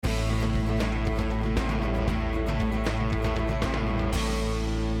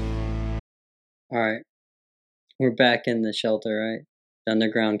All right. We're back in the shelter, right? The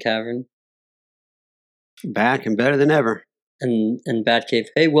underground cavern. Back and better than ever. And Batcave.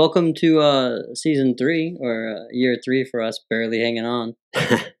 Hey, welcome to season 3 or year 3 for us, barely hanging on.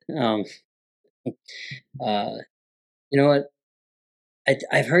 um, you know what?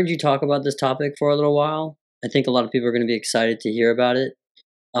 I've heard you talk about this topic for a little while. I think a lot of people are going to be excited to hear about it.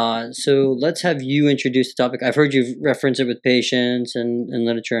 So let's have you introduce the topic. I've heard you reference it with patients and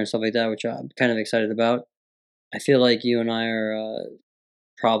literature and stuff like that, which I'm kind of excited about. I feel like you and I are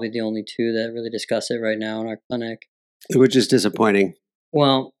probably the only two that really discuss it right now in our clinic. Which is disappointing.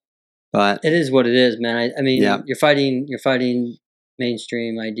 Well, but it is what it is, man. I mean, yeah. you're fighting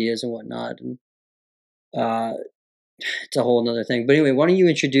mainstream ideas and whatnot, and it's a whole other thing. But anyway, why don't you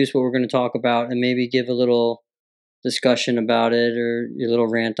introduce what we're going to talk about and maybe give a little discussion about it or your little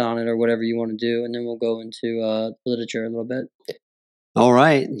rant on it or whatever you want to do, and then we'll go into literature a little bit. All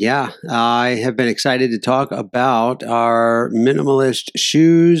right. Yeah. I have been excited to talk about our minimalist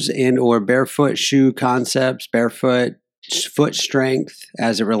shoes and or barefoot shoe concepts, barefoot foot strength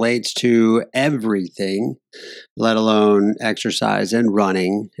as it relates to everything, let alone exercise and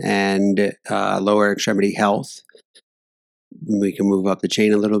running and lower extremity health. We can move up the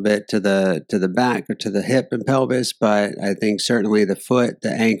chain a little bit to the back or to the hip and pelvis, but I think certainly the foot,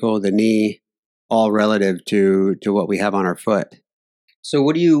 the ankle, the knee, all relative to what we have on our foot. So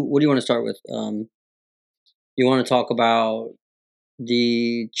what do you want to start with? You want to talk about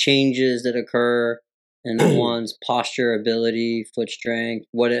the changes that occur in one's posture, ability, foot strength,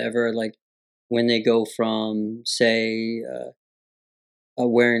 whatever, like when they go from, say,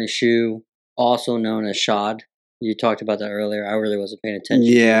 wearing a shoe, also known as shod. You talked about that earlier. I really wasn't paying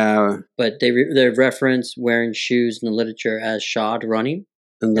attention. Yeah. But they reference wearing shoes in the literature as shod running.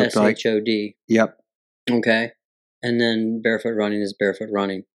 S-H-O-D. Yep. Okay. And then barefoot running is barefoot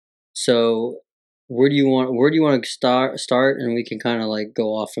running. So where do you want to start, and we can kind of like go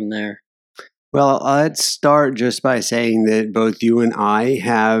off from there. Well, let's start just by saying that both you and I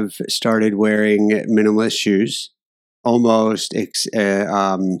have started wearing minimalist shoes almost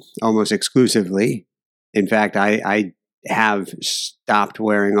exclusively. In fact, I have stopped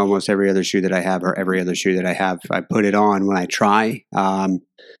wearing almost every other shoe that I have, or every other shoe that I have. I put it on when I try.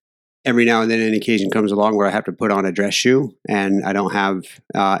 Every now and then an occasion comes along where I have to put on a dress shoe, and I don't have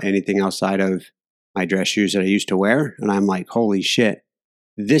anything outside of my dress shoes that I used to wear. And I'm like, holy shit,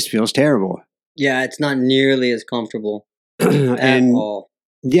 this feels terrible. Yeah, it's not nearly as comfortable at all.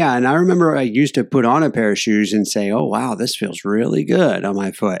 Yeah, and I remember I used to put on a pair of shoes and say, oh, wow, this feels really good on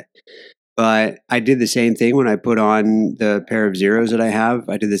my foot. But I did the same thing when I put on the pair of Zeros that I have.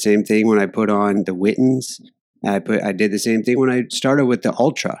 I did the same thing when I put on the Wittens. I did the same thing when I started with the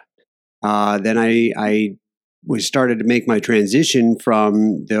Ultra. Then I started to make my transition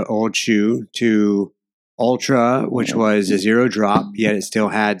from the old shoe to Ultra, which was a zero drop, yet it still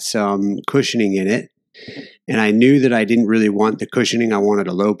had some cushioning in it. And I knew that I didn't really want the cushioning. I wanted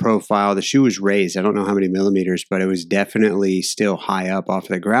a low profile. The shoe was raised. I don't know how many millimeters, but it was definitely still high up off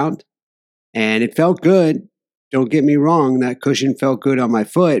the ground. And it felt good. Don't get me wrong. That cushion felt good on my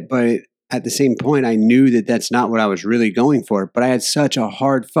foot, but at the same point, I knew that that's not what I was really going for. But I had such a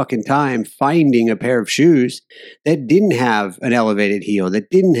hard fucking time finding a pair of shoes that didn't have an elevated heel, that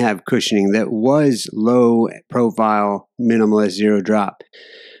didn't have cushioning, that was low profile, minimalist, zero drop.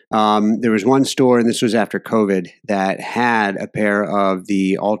 There was one store, and this was after COVID, that had a pair of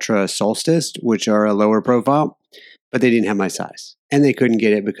the Ultra Solstice, which are a lower profile, but they didn't have my size. And they couldn't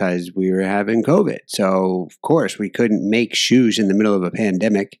get it because we were having COVID. So, of course, we couldn't make shoes in the middle of a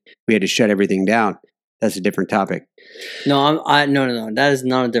pandemic. We had to shut everything down. That's a different topic. No, no. That is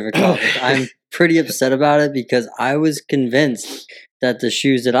not a different topic. I'm pretty upset about it because I was convinced that the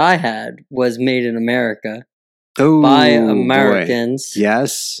shoes that I had was made in America. By Americans. Boy.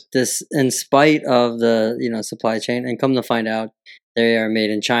 Yes. This, in spite of the supply chain, and come to find out, they are made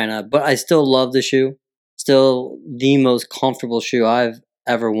in China. But I still love the shoe. Still the most comfortable shoe I've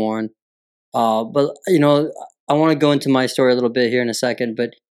ever worn. But I want to go into my story a little bit here in a second.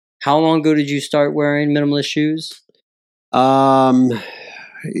 But how long ago did you start wearing minimalist shoes? I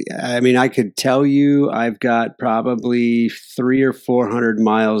mean, I could tell you I've got probably 300 or 400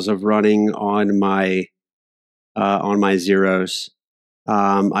 miles of running on my Zeros.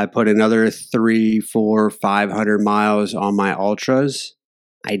 I put another 300, 400, 500 miles on my Ultras.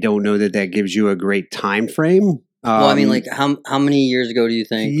 I don't know that gives you a great time frame. Well, I mean, like how many years ago do you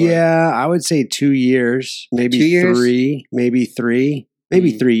think? Yeah, I would say 2 years, maybe 2 years? 3, maybe 3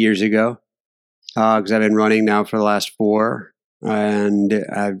 years ago. Because I've been running now for the last 4. And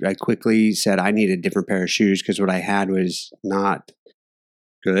I quickly said I need a different pair of shoes because what I had was not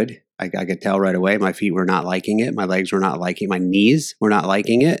good. I could tell right away. My feet were not liking it. My legs were not liking. My knees were not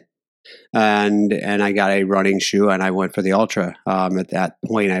liking it. And I got a running shoe, and I went for the Ultra. At that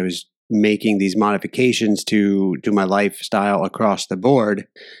point, I was making these modifications to my lifestyle across the board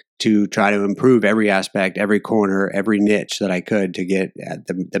to try to improve every aspect, every corner, every niche that I could to get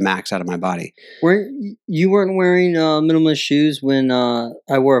the max out of my body. You weren't wearing minimalist shoes when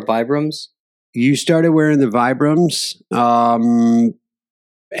I wore Vibrams? You started wearing the Vibrams, and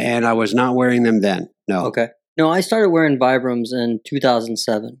I was not wearing them then. No. Okay. No, I started wearing Vibrams in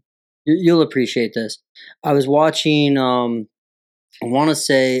 2007. You'll appreciate this. I was watching, I want to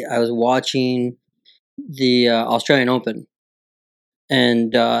say I was watching the Australian Open.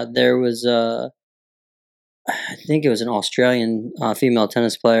 And there was, I think it was an Australian female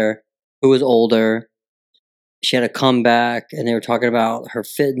tennis player who was older. She had a comeback, and they were talking about her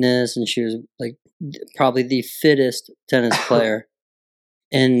fitness, and she was like probably the fittest tennis player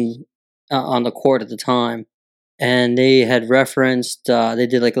in on the court at the time. And they had referenced, they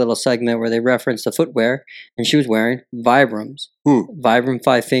did like a little segment where they referenced the footwear, and she was wearing Vibrams, Vibram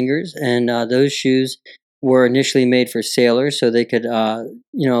 5 Fingers, and those shoes were initially made for sailors, so they could,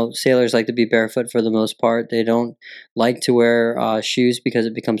 sailors like to be barefoot for the most part. They don't like to wear shoes because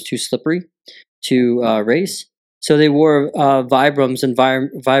it becomes too slippery to race. So they wore Vibrams, and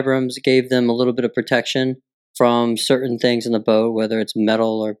Vibrams gave them a little bit of protection from certain things in the boat, whether it's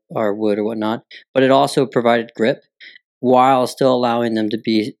metal or wood or whatnot. But it also provided grip while still allowing them to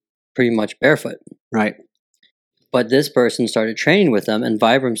be pretty much barefoot. Right. But this person started training with them, and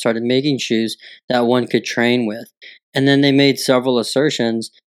Vibram started making shoes that one could train with. And then they made several assertions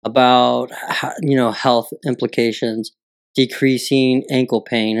about, health implications, decreasing ankle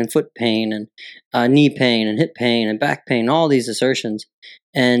pain and foot pain and knee pain and hip pain and back pain, all these assertions,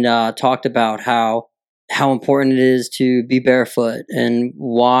 and talked about how important it is to be barefoot and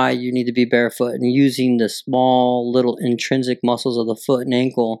why you need to be barefoot and using the small little intrinsic muscles of the foot and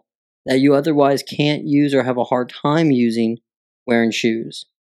ankle that you otherwise can't use or have a hard time using wearing shoes.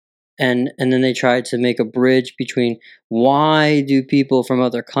 And then they tried to make a bridge between why do people from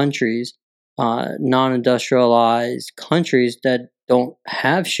other countries, non-industrialized countries that don't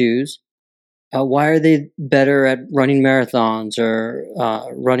have shoes, why are they better at running marathons or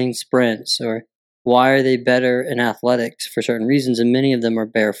running sprints, or why are they better in athletics for certain reasons? And many of them are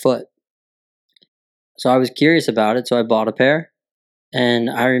barefoot. So I was curious about it, so I bought a pair. And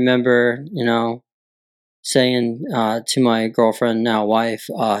I remember, saying to my girlfriend, now wife,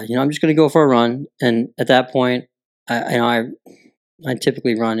 I'm just going to go for a run. And at that point, I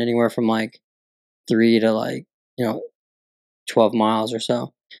typically run anywhere from like 3 to 12 miles or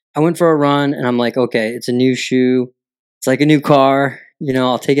so. I went for a run, and I'm like, okay, it's a new shoe. It's like a new car.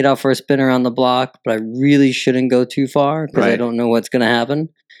 I'll take it out for a spin around the block, but I really shouldn't go too far because I don't know what's going to happen.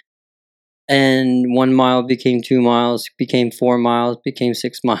 And 1 mile became 2 miles, became 4 miles, became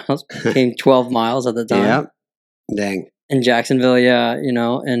 6 miles, became 12 miles at the time. Yeah. Dang. In Jacksonville, yeah,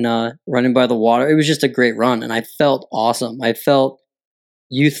 and running by the water. It was just a great run, and I felt awesome. I felt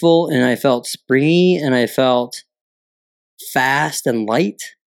youthful, and I felt springy, and I felt fast and light.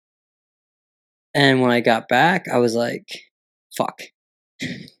 And when I got back, I was like, fuck.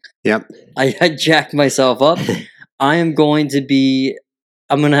 Yep. I jacked myself up. I'm going to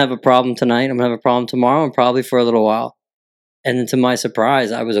have a problem tonight. I'm going to have a problem tomorrow, and probably for a little while. And then to my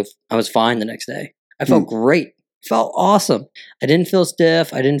surprise, I was fine the next day. I felt great. Felt awesome. I didn't feel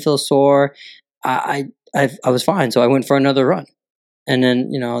stiff. I didn't feel sore. I was fine. So I went for another run. And then,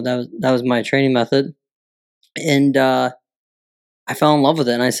 that was my training method. And I fell in love with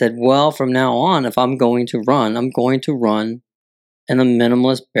it. And I said, well, from now on, if I'm going to run, I'm going to run in a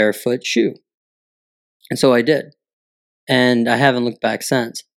minimalist barefoot shoe. And so I did. And I haven't looked back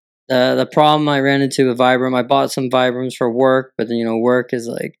since. The problem I ran into with Vibram, I bought some Vibrams for work, but then, work is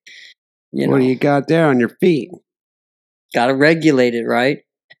like, what do you got there on your feet? Got to regulate it, right?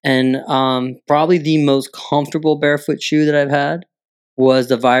 And probably the most comfortable barefoot shoe that I've had was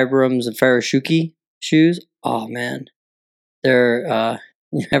the Vibrams and Farashuki shoes. Oh, man. They're,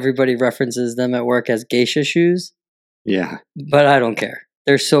 everybody references them at work as geisha shoes. Yeah. But I don't care.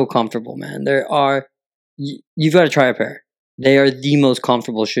 They're so comfortable, man. You've got to try a pair. They are the most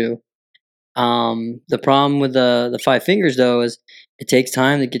comfortable shoe. The problem with the 5 Fingers, though, is it takes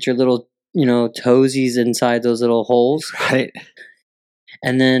time to get your little, toesies inside those little holes. Right.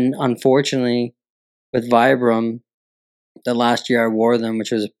 And then, unfortunately, with Vibram, the last year I wore them,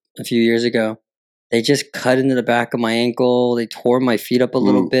 which was a few years ago, they just cut into the back of my ankle. They tore my feet up a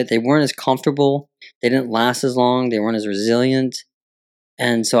little bit. They weren't as comfortable. They didn't last as long. They weren't as resilient.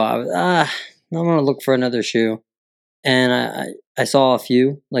 And so I was, I'm going to look for another shoe. and I saw a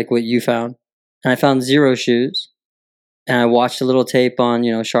few like what you found, and I found zero shoes, and I watched a little tape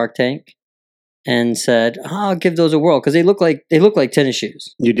on Shark Tank, and said, I'll give those a whirl because they look like tennis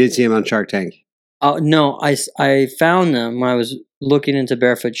shoes. You did see him on Shark Tank. No, I found them when I was looking into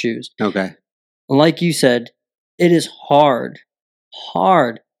barefoot shoes. Okay. Like you said, it is hard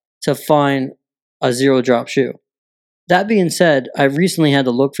to find a zero drop shoe. That being said, I recently had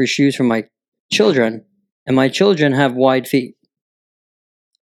to look for shoes for my children, and my children have wide feet.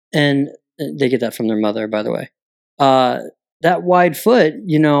 And they get that from their mother, by the way. That wide foot,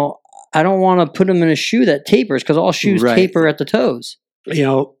 I don't want to put them in a shoe that tapers because all shoes taper at the toes.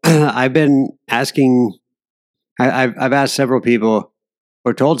 I've been asking, I've asked several people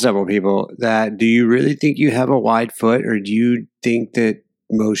or told several people that, do you really think you have a wide foot, or do you think that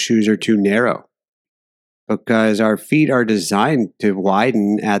most shoes are too narrow? Because our feet are designed to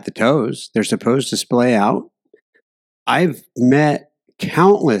widen at the toes. They're supposed to splay out. I've met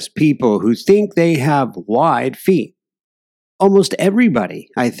countless people who think they have wide feet. Almost everybody,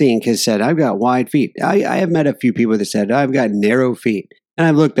 I think, has said, I've got wide feet. I have met a few people that said, I've got narrow feet. And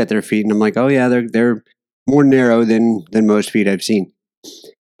I've looked at their feet and I'm like, oh yeah, they're more narrow than most feet I've seen.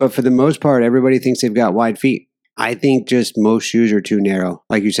 But for the most part, everybody thinks they've got wide feet. I think just most shoes are too narrow.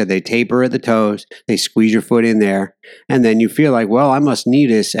 Like you said, they taper at the toes, they squeeze your foot in there, and then you feel like, well, I must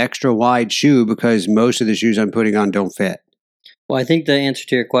need this extra wide shoe because most of the shoes I'm putting on don't fit. Well, I think the answer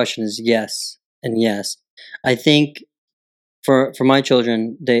to your question is yes and yes. I think for my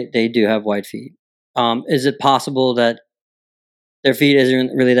children, they do have wide feet. Is it possible that their feet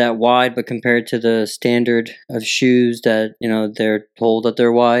isn't really that wide, but compared to the standard of shoes that they're told that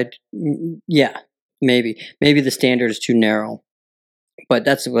they're wide? Yeah, maybe the standard is too narrow, but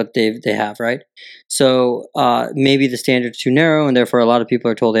that's what they have, right? So maybe the standard is too narrow, and therefore a lot of people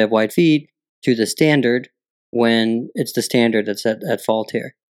are told they have wide feet to the standard when it's the standard that's at fault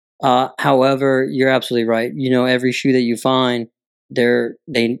here. However, you're absolutely right. Every shoe that you find,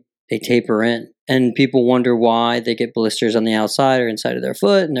 they taper in, and people wonder why they get blisters on the outside or inside of their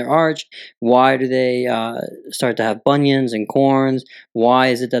foot and their arch. Why do they start to have bunions and corns? Why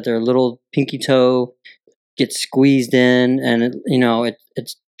is it that their little pinky toe gets squeezed in and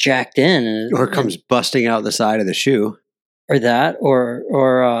it's jacked in, or comes busting out the side of the shoe? Or that, or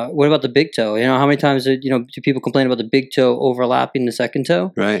what about the big toe? How many times do people complain about the big toe overlapping the second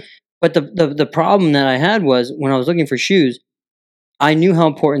toe? Right. But the problem that I had was when I was looking for shoes, I knew how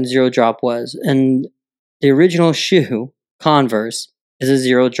important zero drop was, and the original shoe, Converse, is a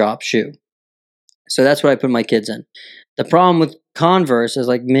zero drop shoe. So that's what I put my kids in. The problem with Converse, is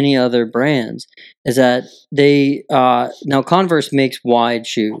like many other brands, is that they now Converse makes wide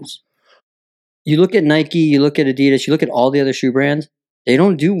shoes. You look at Nike, you look at Adidas, you look at all the other shoe brands, they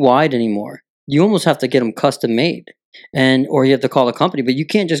don't do wide anymore. You almost have to get them custom made, or you have to call a company, but you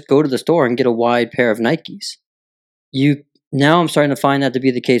can't just go to the store and get a wide pair of Nikes. Now I'm starting to find that to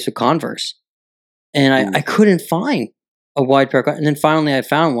be the case with Converse. And I couldn't find a wide pair. And then finally I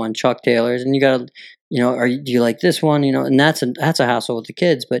found one, Chuck Taylor's, and you got to, do you like this one? And that's a hassle with the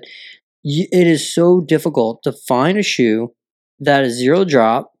kids, but it is so difficult to find a shoe that is zero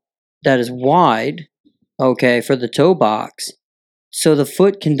drop, that is wide, okay, for the toe box, so the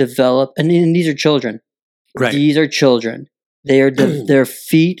foot can develop. And these are children. Right. These are children. They are their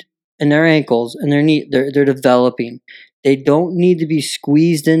feet and their ankles and their knee. They're developing. They don't need to be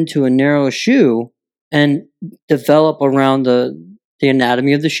squeezed into a narrow shoe and develop around the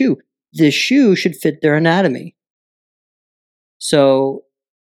anatomy of the shoe. The shoe should fit their anatomy. So,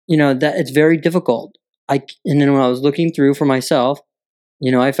 that it's very difficult. And then when I was looking through for myself,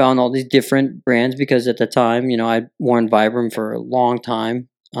 I found all these different brands because at the time, I'd worn Vibram for a long time,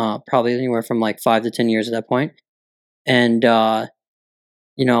 probably anywhere from like 5 to 10 years at that point. And,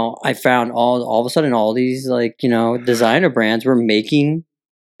 I found all of a sudden all these designer brands were making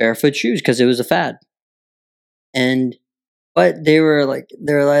barefoot shoes because it was a fad. But they're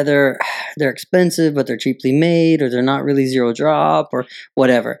either they're expensive, but they're cheaply made, or they're not really zero drop or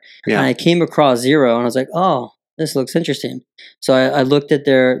whatever. Yeah. And I came across Zero and I was like, oh, this looks interesting. So I looked at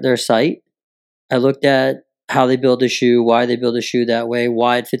their site. I looked at how they build a shoe, why they build a shoe that way,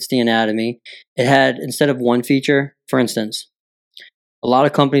 why it fits the anatomy. It had, instead of one feature, for instance, a lot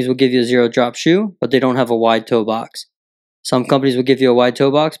of companies will give you a zero drop shoe, but they don't have a wide toe box. Some companies will give you a wide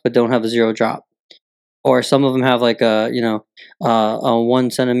toe box, but don't have a zero drop. Or some of them have like a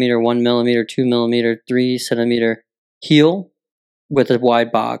 1 centimeter, 1 millimeter, 2 millimeter, 3 centimeter heel with a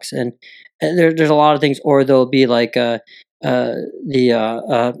wide box. And there's a lot of things. Or there'll be like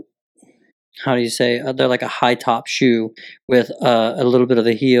how do you say? They're like a high top shoe with a little bit of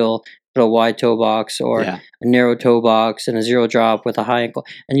a heel, but a wide toe box, or Yeah. a narrow toe box and a zero drop with a high ankle.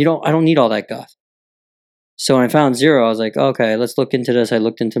 And I don't need all that guff. So when I found Zero, I was like, okay, let's look into this. I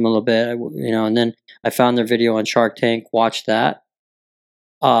looked into them a little bit, and then I found their video on Shark Tank. Watched that.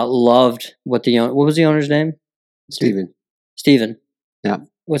 Loved what was the owner's name? Steven. Yeah.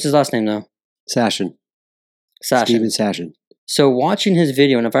 What's his last name though? Sashin. Steven Sashin. So watching his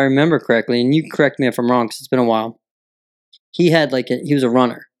video, and if I remember correctly, and you correct me if I'm wrong because it's been a while, he was a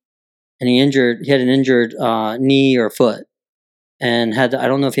runner, and he had an injured knee or foot, and I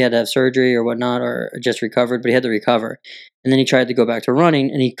don't know if he had to have surgery or whatnot, or just recovered, but he had to recover. And then he tried to go back to running,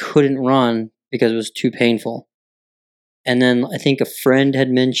 and he couldn't run because it was too painful. And then I think a friend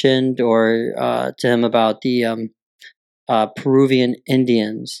had mentioned to him about the Peruvian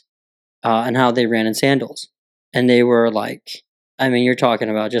Indians and how they ran in sandals. And they were like, I mean, you're talking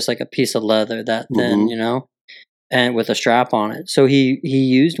about just like a piece of leather that thin, and with a strap on it. So he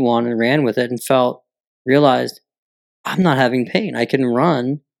used one and ran with it and realized, I'm not having pain. I can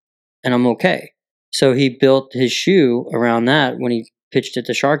run and I'm okay. So he built his shoe around that when he pitched it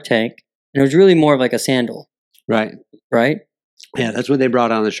to Shark Tank. And it was really more of like a sandal. Right. Right? Yeah, that's what they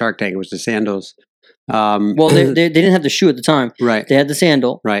brought on the Shark Tank. It was the sandals. Well, they didn't have the shoe at the time. Right. They had the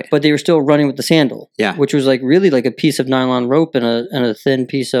sandal. Right. But they were still running with the sandal. Yeah. Which was like really like a piece of nylon rope and a thin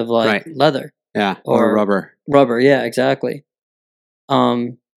piece of like leather. Yeah. Or rubber. Rubber. Yeah, exactly.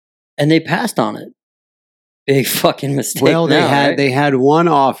 And they passed on it. Big fucking mistake. Well, they had one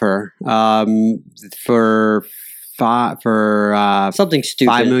offer for something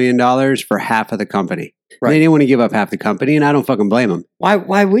stupid, $5 million for half of the company. Right. They didn't want to give up half the company, and I don't fucking blame them.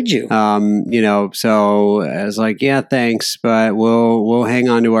 Why would you? So I was like, yeah, thanks, but we'll hang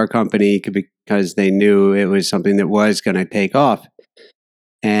on to our company because they knew it was something that was going to take off,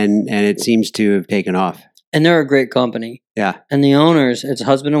 and it seems to have taken off. And they're a great company. Yeah. And the owners, it's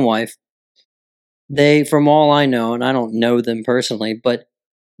husband and wife. They, from all I know, and I don't know them personally, but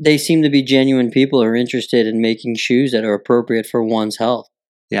they seem to be genuine people who are interested in making shoes that are appropriate for one's health.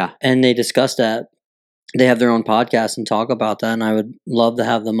 Yeah. And they discuss that. They have their own podcast and talk about that, and I would love to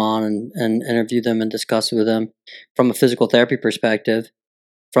have them on and interview them and discuss with them from a physical therapy perspective,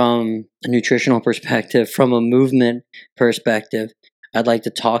 from a nutritional perspective, from a movement perspective. I'd like to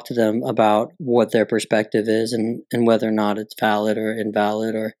talk to them about what their perspective is and whether or not it's valid or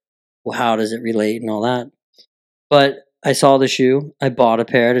invalid, or how does it relate and all that. But I saw the shoe. I bought a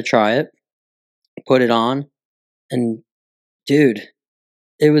pair to try it, put it on, and dude,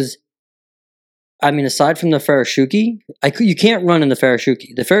 it was... I mean, aside from the Farashuki, you can't run in the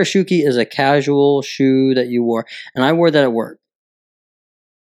Farashuki. The Farashuki is a casual shoe that you wore, and I wore that at work.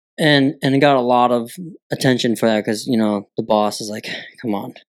 And it got a lot of attention for that because, the boss is like, come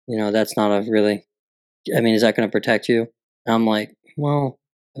on, that's not a really, is that going to protect you? And I'm like, well,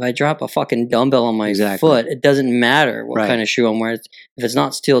 if I drop a fucking dumbbell on my foot, it doesn't matter what kind of shoe I'm wearing. If it's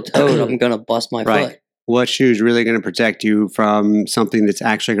not steel-toed, I'm going to bust my foot. What shoe is really going to protect you from something that's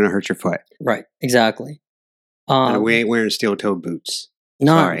actually going to hurt your foot? Right, exactly. We ain't wearing steel-toed boots.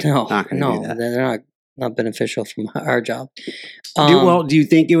 No, they're not beneficial from our job. Do you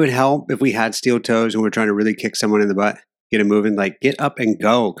think it would help if we had steel toes and we're trying to really kick someone in the butt, get them moving? Like, get up and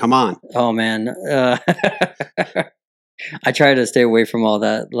go. Come on. Oh, man. I try to stay away from all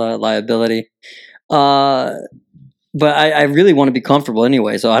that liability. But I really want to be comfortable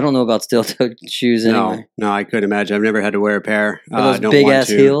anyway, so I don't know about steel-toed shoes anyway. No, I couldn't imagine. I've never had to wear a pair. Those big-ass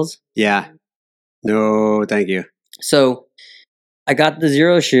heels? Yeah. No, thank you. So I got the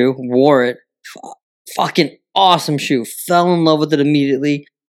Zero shoe, wore it. Fucking awesome shoe. Fell in love with it immediately.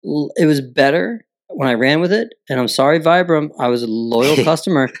 It was better when I ran with it. And I'm sorry, Vibram. I was a loyal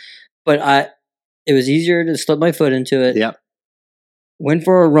customer. But it was easier to slip my foot into it. Yep. Went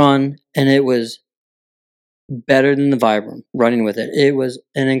for a run, and it was better than the Vibram running with it. It was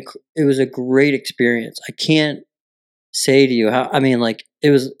a great experience. I can't say to you how, it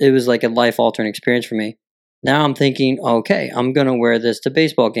was like a life altering experience for me. Now I'm thinking, okay, I'm going to wear this to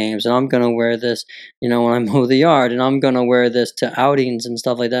baseball games, and I'm going to wear this, when I mow the yard, and I'm going to wear this to outings and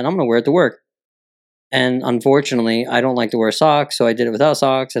stuff like that. And I'm going to wear it to work. And unfortunately, I don't like to wear socks, so I did it without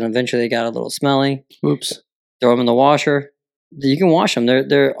socks, and eventually it got a little smelly. Oops. Throw them in the washer. You can wash them.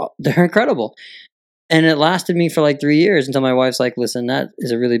 They're incredible. And it lasted me for like 3 years until my wife's like, listen, that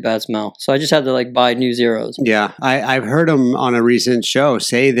is a really bad smell. So I just had to buy new Zeros. Yeah. I've heard them on a recent show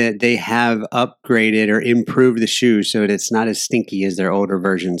say that they have upgraded or improved the shoe so that it's not as stinky as their older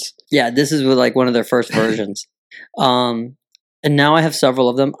versions. Yeah. This is with one of their first versions. And now I have several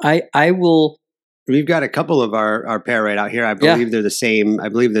of them. I will We've got a couple of our pair right out here. I believe they're the same. I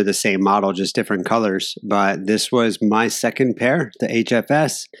believe they're the same model, just different colors. But this was my second pair, the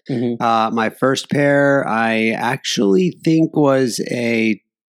HFS. Mm-hmm. My first pair, I actually think was a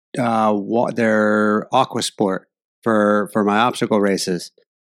their Aquasport for my obstacle races,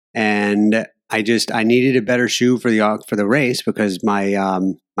 and I needed a better shoe for the race because my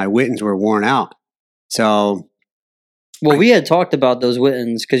Wittens were worn out. So. Well, we had talked about those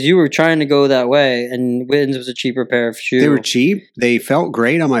Wittens because you were trying to go that way, and Wittens was a cheaper pair of shoes. They were cheap. They felt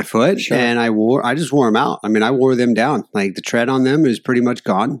great on my foot, Sure. and I just wore them out. I mean, I wore them down. Like the tread on them is pretty much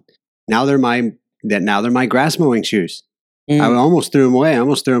gone. Now they're my grass mowing shoes. I almost threw them away.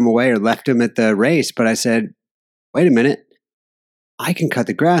 Or left them at the race, but I said, "Wait a minute, I can cut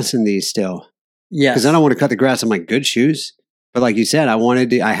the grass in these still." Yes, because I don't want to cut the grass in my good shoes. But like you said, I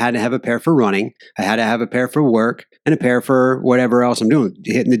had to have a pair for running. I had to have a pair for work and a pair for whatever else I'm doing,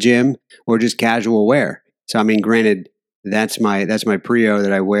 hitting the gym or just casual wear. So, I mean, granted, that's my Prio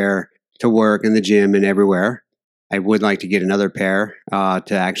that I wear to work in the gym and everywhere. I would like to get another pair to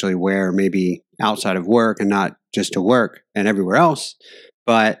actually wear maybe outside of work and not just to work and everywhere else.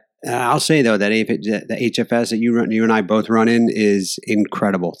 But I'll say though that the HFS that you and I both run in is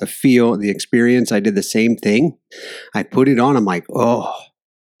incredible. The feel, the experience. I did the same thing. I put it on. I'm like, oh,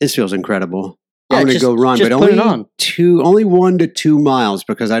 this feels incredible. Yeah, I'm going to go run, but only 1 to 2 miles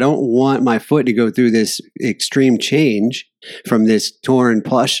because I don't want my foot to go through this extreme change from this torn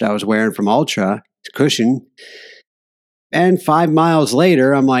plush that I was wearing from Ultra cushion. And 5 miles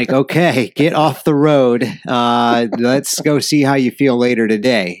later, I'm like, okay, get off the road. Let's go see how you feel later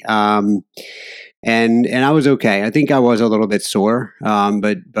today. And I was okay. I think I was a little bit sore,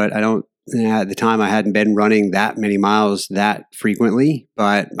 but I don't. At the time, I hadn't been running that many miles that frequently,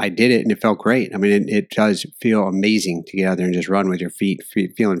 but I did it and it felt great. I mean, it does feel amazing to get out there and just run with your feet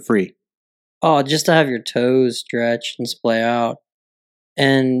feeling free. Oh, just to have your toes stretch and splay out.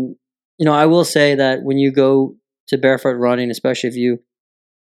 And, I will say that when you go to barefoot running, especially if you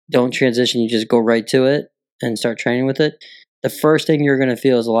don't transition, you just go right to it and start training with it. The first thing you're going to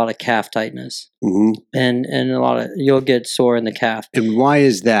feel is a lot of calf tightness, and you'll get sore in the calf. And why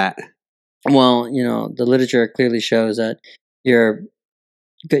is that? Well, the literature clearly shows that your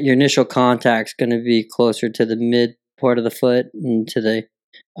initial contact's going to be closer to the mid part of the foot and to the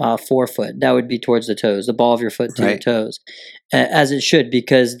forefoot. That would be towards the toes, the ball of your foot to your toes, as it should,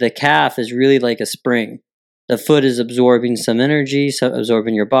 because the calf is really like a spring. The foot is absorbing some energy,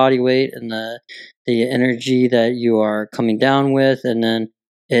 absorbing your body weight and the energy that you are coming down with, and then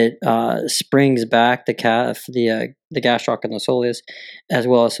it springs back the calf, the gastroc and the soleus, as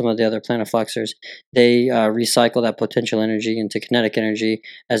well as some of the other plantar flexors. They recycle that potential energy into kinetic energy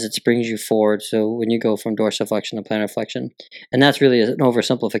as it springs you forward. So when you go from dorsiflexion to plantar flexion, and that's really an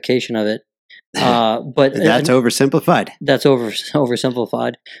oversimplification of it. But that's oversimplified. That's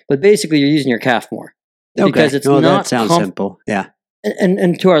oversimplified. But basically, you're using your calf more. Okay. Because it's not that sounds simple. Yeah.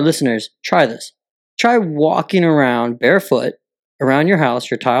 And to our listeners, try this. Try walking around barefoot around your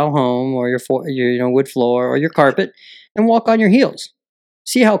house, your tile home, or your wood floor, or your carpet, and walk on your heels.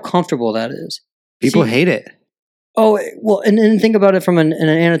 See how comfortable that is. People hate it. Oh, well, and think about it from an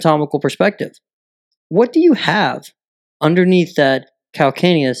anatomical perspective. What do you have underneath that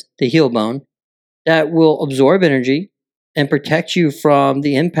calcaneus, the heel bone, that will absorb energy and protect you from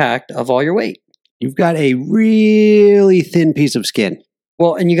the impact of all your weight? You've got a really thin piece of skin.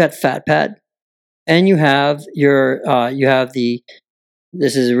 Well, and you got fat pad, and you have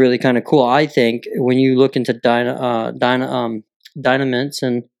this is really kind of cool. I think when you look into Dynaments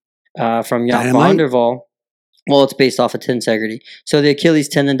and from Jan van der Waal, well, it's based off of tensegrity. So the Achilles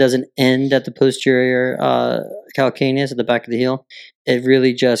tendon doesn't end at the posterior calcaneus at the back of the heel. It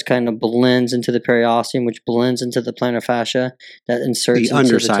really just kind of blends into the periosteum, which blends into the plantar fascia that inserts the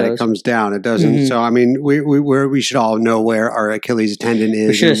underside. It comes down. It doesn't. Mm-hmm. So I mean, we should all know where our Achilles tendon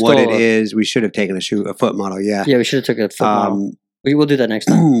is and what it is. We should have taken a foot model. Yeah, we should have took a foot model. We will do that next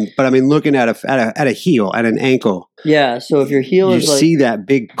time. But I mean, looking at a heel, at an ankle. Yeah. So if your heel is you see that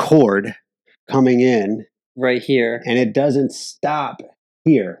big cord coming in right here, and it doesn't stop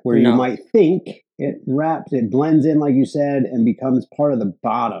here, where you might think. It blends in, like you said, and becomes part of the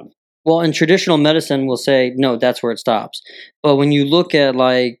bottom. Well, in traditional medicine, we'll say, no, that's where it stops. But when you look at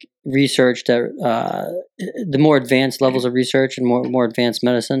like research, that the more advanced levels of research and more advanced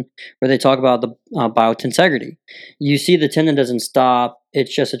medicine, where they talk about the biotensegrity, you see the tendon doesn't stop.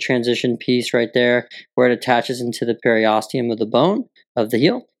 It's just a transition piece right there where it attaches into the periosteum of the bone of the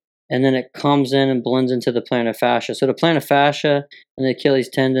heel. And then it comes in and blends into the plantar fascia. So the plantar fascia and the Achilles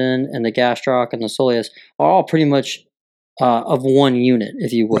tendon and the gastroc and the soleus are all pretty much of one unit,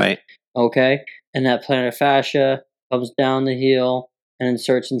 if you will. Right. Okay? and that plantar fascia comes down the heel and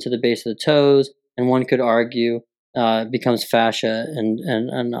inserts into the base of the toes, and one could argue becomes fascia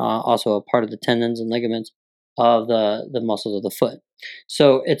and also a part of the tendons and ligaments of the muscles of the foot.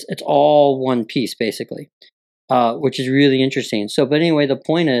 So it's all one piece basically, which is really interesting. So, but anyway, the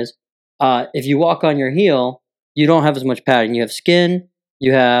point is, if you walk on your heel, you don't have as much padding. You have skin,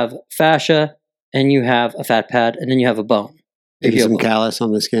 you have fascia, and you have a fat pad, and then you have a bone. Maybe some callus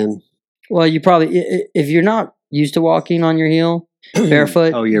on the skin. Well, you probably, if you're not used to walking on your heel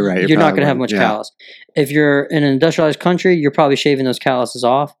barefoot, oh, you're right. You're not going to have much callus. If you're in an industrialized country, you're probably shaving those calluses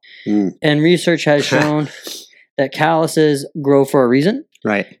off. And research has shown that calluses grow for a reason.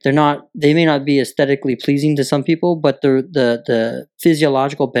 Right. They may not be aesthetically pleasing to some people, but the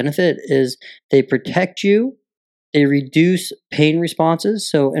physiological benefit is they protect you. They reduce pain responses.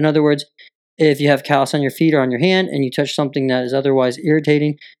 So in other words, if you have callus on your feet or on your hand and you touch something that is otherwise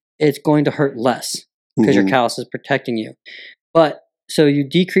irritating, it's going to hurt less because your callus is protecting you. But so you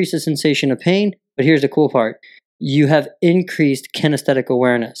decrease the sensation of pain, but here's the cool part. You have increased kinesthetic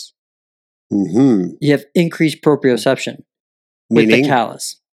awareness. You have increased proprioception with the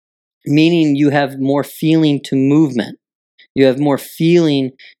callus, meaning you have more feeling to movement. You have more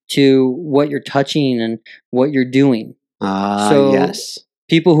feeling to what you're touching and what you're doing. So yes.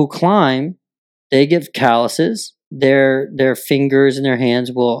 People who climb, they get calluses. Their fingers and their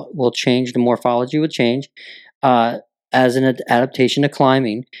hands will change. The morphology will change as an adaptation to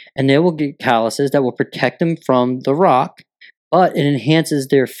climbing, and they will get calluses that will protect them from the rock, but it enhances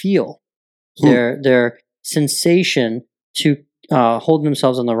their feel, their sensation to hold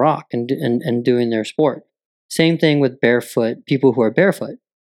themselves on the rock and doing their sport. Same thing with people who are barefoot.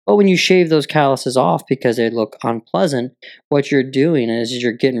 But when you shave those calluses off because they look unpleasant, what you're doing is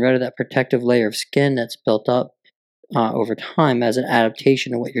you're getting rid of that protective layer of skin that's built up over time as an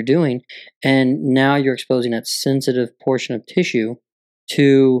adaptation to what you're doing. And now you're exposing that sensitive portion of tissue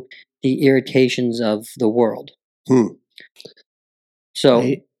to the irritations of the world.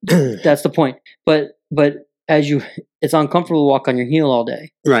 So that's the point. But it's uncomfortable to walk on your heel all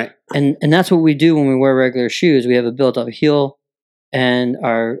day. Right. And that's what we do when we wear regular shoes. We have a built up heel and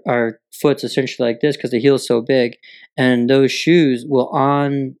our foot's essentially like this because the heel is so big. And those shoes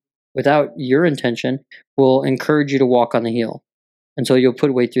without your intention, will encourage you to walk on the heel until you'll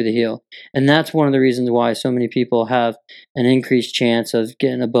put weight through the heel. And that's one of the reasons why so many people have an increased chance of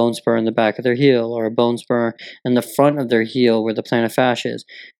getting a bone spur in the back of their heel or a bone spur in the front of their heel where the plantar fascia is.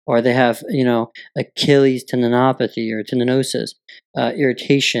 Or they have, Achilles tendinopathy or tendinosis,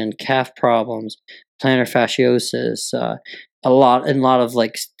 irritation, calf problems, plantar fasciosis, a lot of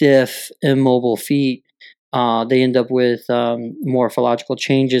like stiff, immobile feet. They end up with morphological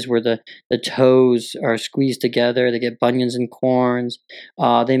changes where the toes are squeezed together. They get bunions and corns.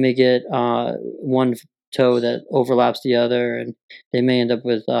 They may get one toe that overlaps the other, and they may end up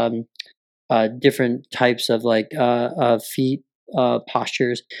with different types of feet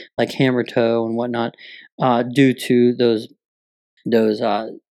postures, like hammer toe and whatnot, due to those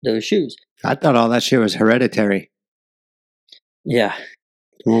shoes. I thought all that shit was hereditary. Yeah.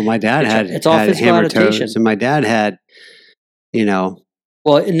 Well, my dad had hammer toes, and my dad had,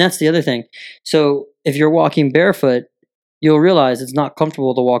 Well, and that's the other thing. So if you're walking barefoot, you'll realize it's not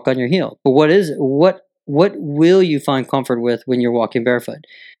comfortable to walk on your heel. But what will you find comfort with when you're walking barefoot?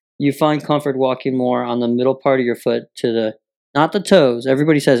 You find comfort walking more on the middle part of your foot not the toes.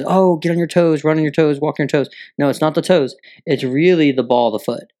 Everybody says, oh, get on your toes, run on your toes, walk on your toes. No, it's not the toes. It's really the ball of the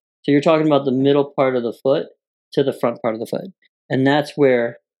foot. So you're talking about the middle part of the foot to the front part of the foot. And that's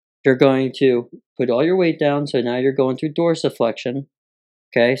where you're going to put all your weight down. So now you're going through dorsiflexion.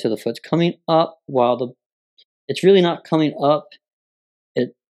 Okay, so the foot's coming up it's really not coming up.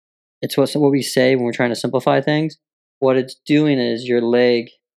 It's what we say when we're trying to simplify things. What it's doing is your leg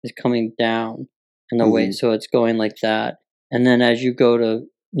is coming down in the weight. So it's going like that. And then as you go to,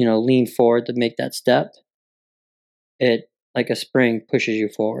 lean forward to make that step, it, like a spring, pushes you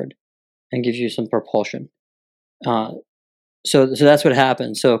forward and gives you some propulsion. So that's what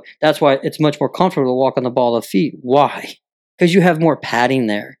happens. So that's why it's much more comfortable to walk on the ball of feet. Why? Because you have more padding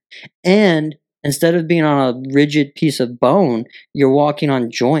there. And instead of being on a rigid piece of bone, you're walking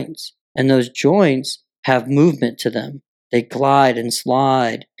on joints. And those joints have movement to them. They glide and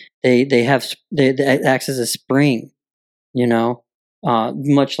slide. They act as a spring,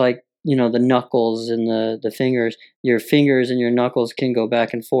 much like, the knuckles and the fingers. Your fingers and your knuckles can go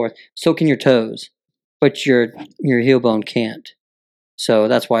back and forth. So can your toes. But your heel bone can't. So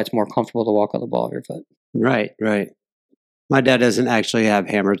that's why it's more comfortable to walk on the ball of your foot. Right. My dad doesn't actually have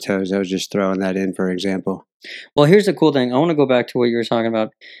hammer toes. I was just throwing that in for example. Well, here's the cool thing. I want to go back to what you were talking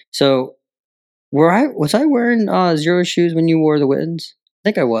about. So Was I wearing Zero shoes when you wore the Wittens? I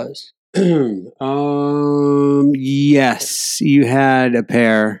think I was. Yes, you had a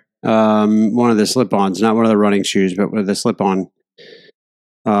pair. One of the slip-ons, not one of the running shoes, but with the slip-on.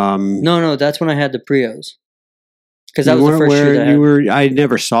 No, that's when I had the Prios. Because that you was the weren't first shoe wearing. that I You had. were. I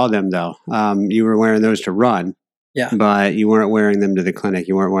never saw them though. You were wearing those to run, Yeah. but you weren't wearing them to the clinic.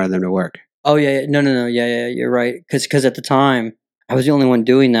 You weren't wearing them to work. Oh yeah. No. Yeah. You're right. Because at the time I was the only one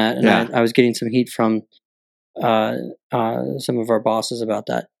doing that, and Yeah. I was getting some heat from some of our bosses about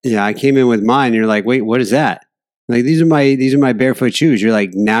that. Yeah, I came in with mine. And you're like, wait, what is that? Like these are my barefoot shoes. You're like,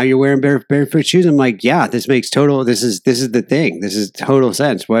 now you're wearing barefoot shoes. I'm like, yeah, this makes total. This is the thing. This is total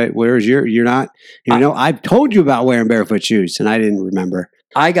sense. Where's you're not. I've told you about wearing barefoot shoes, and I didn't remember.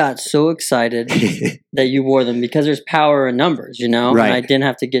 I got so excited that you wore them because there's power in numbers, Right. and I didn't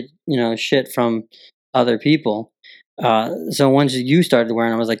have to get shit from other people. So once you started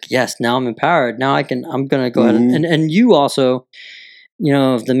wearing, I was like, yes, now I'm empowered. Now I'm gonna go ahead and you also.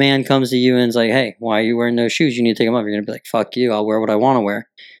 If the man comes to you and is like, hey, why are you wearing those shoes? You need to take them off. You're going to be like, fuck you. I'll wear what I want to wear.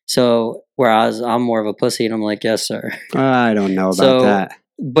 So, whereas I'm more of a pussy and I'm like, yes, sir. I don't know about that.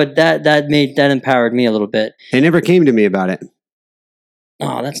 But that empowered me a little bit. They never came to me about it.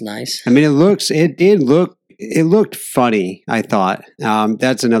 Oh, that's nice. I mean, it looked funny, I thought.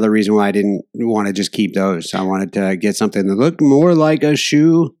 That's another reason why I didn't want to just keep those. I wanted to get something that looked more like a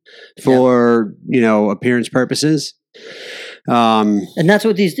shoe for, appearance purposes. And that's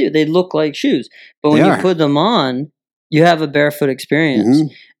what these do. They look like shoes, but when you put them on, you have a barefoot experience.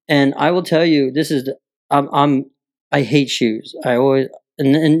 Mm-hmm. And I will tell you, I hate shoes. I always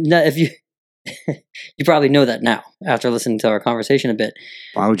and if you you probably know that now after listening to our conversation a bit.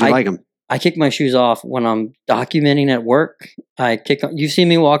 Why would you like them? I kick my shoes off when I'm documenting at work. You see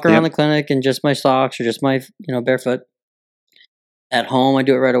me walk around the clinic in just my socks or just my barefoot. At home, I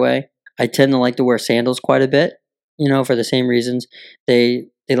do it right away. I tend to like to wear sandals quite a bit. For the same reasons. They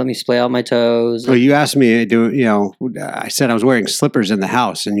let me splay out my toes. Well, you asked me, I said I was wearing slippers in the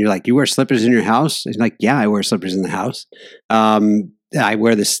house, and you're like, you wear slippers in your house? It's like, yeah, I wear slippers in the house. I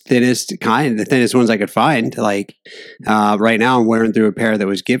wear the thinnest ones I could find. Like right now, I'm wearing through a pair that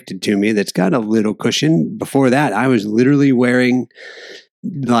was gifted to me that's got a little cushion. Before that, I was literally wearing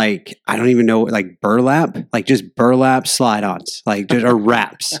like, I don't even know, like burlap, like just burlap slide-ons, like just or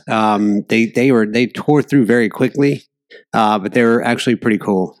wraps. They tore through very quickly, but they were actually pretty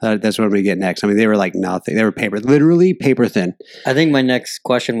cool. That's what I'm gonna get next. I mean, they were like nothing. They were literally paper thin. I think my next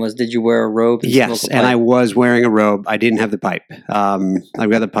question was, did you wear a robe? Yes, and I was wearing a robe. I didn't have the pipe. I've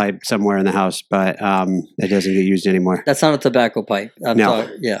got the pipe somewhere in the house, but it doesn't get used anymore. That's not a tobacco pipe. No.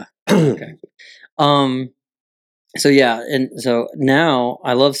 Yeah. Okay. So yeah, and so now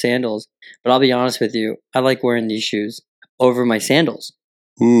I love sandals, but I'll be honest with you, I like wearing these shoes over my sandals.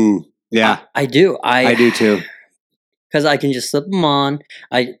 Yeah, I do. I do too. Because I can just slip them on.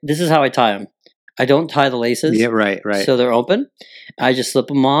 This is how I tie them. I don't tie the laces. Yeah, right. So they're open. I just slip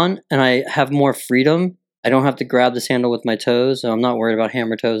them on, and I have more freedom. I don't have to grab the sandal with my toes, so I'm not worried about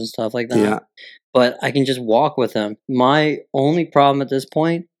hammer toes and stuff like that. Yeah. But I can just walk with them. My only problem at this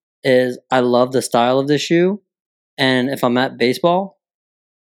point is I love the style of this shoe. And if I'm at baseball,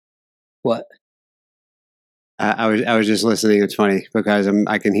 what? I was just listening. It's funny because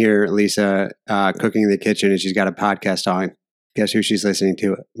I can hear Lisa cooking in the kitchen, and she's got a podcast on. Guess who she's listening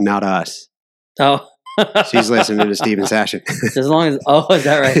to? Not us. Oh, she's listening to Steven Sashin. As long as is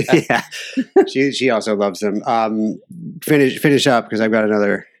that right? Yeah, she also loves them. Finish up because I've got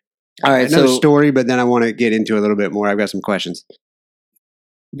another story, but then I want to get into a little bit more. I've got some questions.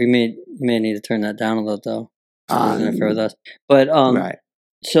 We may need to turn that down a little though. Interfere with us, but right.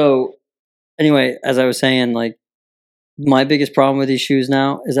 So anyway, as I was saying, like my biggest problem with these shoes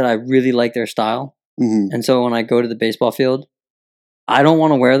now is that I really like their style, and so when I go to the baseball field, I don't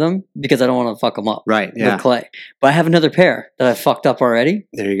want to wear them because I don't want to fuck them up, right? Yeah, with clay. But I have another pair that I fucked up already.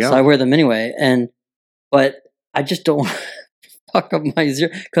 There you go. So I wear them anyway, but I just don't want to fuck up my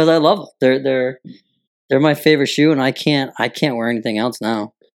Zero because I love them. They're my favorite shoe, and I can't wear anything else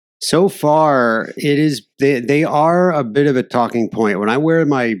now. So far, they are a bit of a talking point. When I wear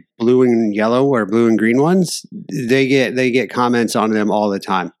my blue and yellow or blue and green ones, they get comments on them all the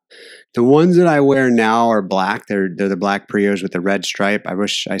time. The ones that I wear now are black. They're the black Prios with the red stripe. I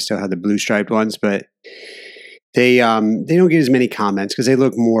wish I still had the blue striped ones, but they don't get as many comments because they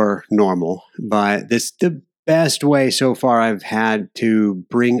look more normal. But the best way so far I've had to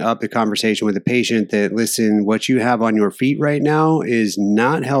bring up the conversation with the patient that, listen, what you have on your feet right now is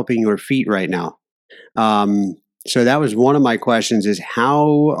not helping your feet right now. So that was one of my questions is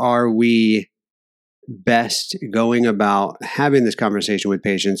how are we best going about having this conversation with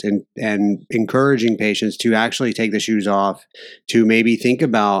patients and encouraging patients to actually take the shoes off, to maybe think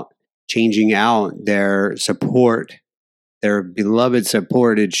about changing out their beloved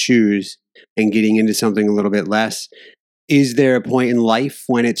supported shoes and getting into something a little bit less? Is there a point in life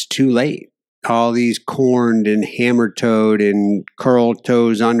when it's too late? All these corned and hammer-toed and curled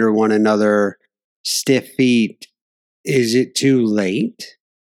toes under one another, stiff feet. Is it too late?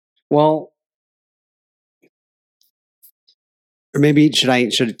 Well, or maybe should I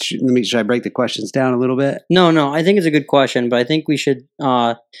break the questions down a little bit? No. I think it's a good question, but I think we should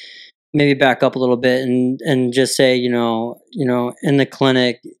maybe back up a little bit and just say, in the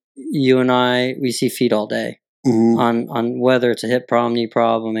clinic, you and I, we see feet all day. On whether it's a hip problem, knee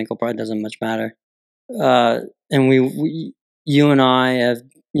problem, ankle problem, doesn't much matter. And you and I have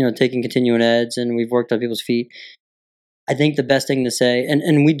taken continuing eds, and we've worked on people's feet. I think the best thing to say,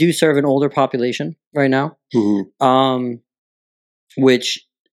 and we do serve an older population right now, which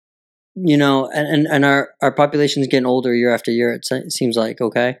and our population is getting older year after year. It seems like,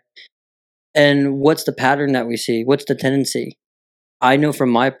 okay. And what's the pattern that we see? What's the tendency? I know from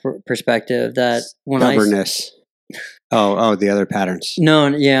my perspective that when stubbornness. The other patterns. No,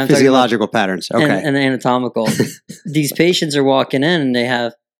 yeah, I'm physiological patterns. Okay, and anatomical. These patients are walking in and they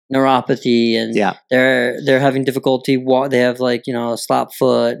have neuropathy, and they're having difficulty. They have a slop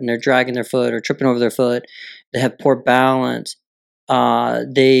foot, and they're dragging their foot or tripping over their foot. They have poor balance.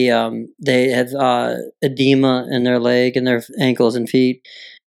 They have edema in their leg and their ankles and feet,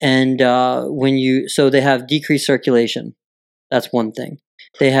 and they have decreased circulation. That's one thing.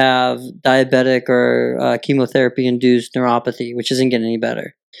 They have diabetic or chemotherapy-induced neuropathy, which isn't getting any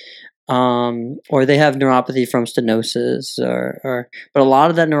better. Or they have neuropathy from stenosis, but a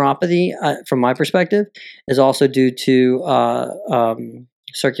lot of that neuropathy, from my perspective, is also due to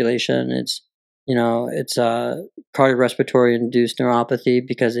circulation. It's cardiorespiratory induced neuropathy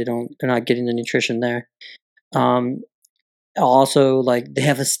because they're not getting the nutrition there. Also, they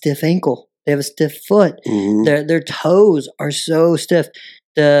have a stiff ankle. They have a stiff foot. Their toes are so stiff.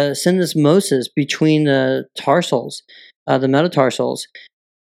 The syndesmosis between the tarsals, the metatarsals,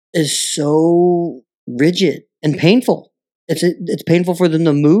 is so rigid and painful. It's painful for them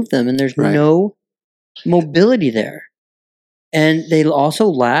to move them, and there's no mobility there. And they also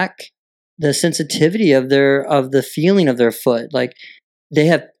lack the sensitivity of the feeling of their foot. They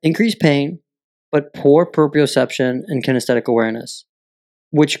have increased pain, but poor proprioception and kinesthetic awareness,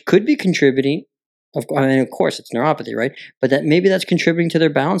 which could be contributing. Of course, it's neuropathy, right? But that's contributing to their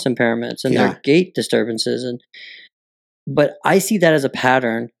balance impairments and their gait disturbances. But I see that as a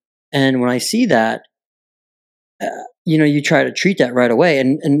pattern, and when I see that, you try to treat that right away.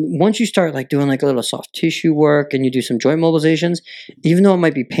 And once you start doing a little soft tissue work, and you do some joint mobilizations, even though it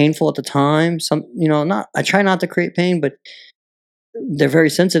might be painful at the time, I try not to create pain, but they're very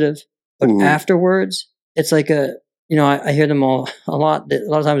sensitive. But afterwards, it's I hear them a lot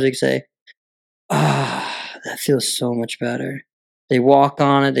of times they say, that feels so much better. They walk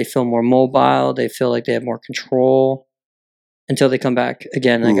on it. They feel more mobile. They feel like they have more control until they come back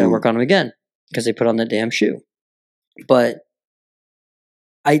again. And I got to work on them again because they put on the damn shoe. But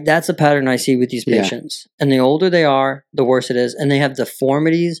that's a pattern I see with these patients. And the older they are, the worse it is. And they have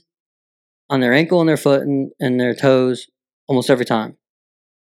deformities on their ankle and their foot and their toes almost every time.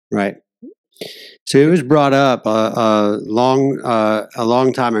 Right. So it was brought up a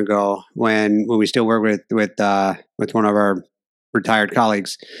long time ago when we still work with one of our retired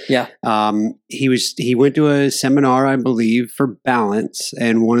colleagues. Yeah. He went to a seminar, I believe, for balance,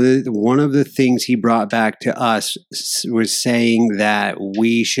 and one of the things he brought back to us was saying that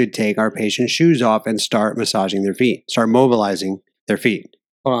we should take our patients' shoes off and start massaging their feet, start mobilizing their feet.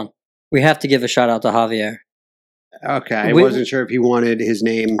 Hold on. We have to give a shout out to Javier. Okay, I wasn't sure if he wanted his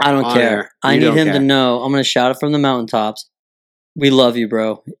name. I don't care. I need him to know. I'm going to shout it from the mountaintops. We love you,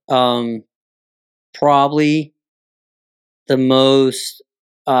 bro. Probably the most,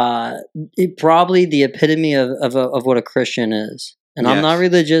 probably the epitome of what a Christian is. And I'm not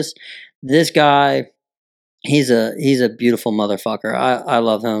religious. This guy, he's a beautiful motherfucker. I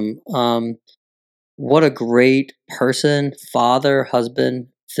love him. What a great person, father, husband,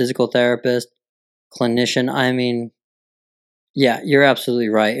 physical therapist, clinician. I mean, yeah, you're absolutely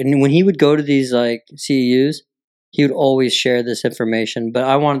right. And when he would go to these CEUs, he would always share this information. But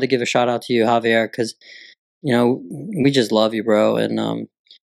I wanted to give a shout out to you, Javier, because we just love you, bro. And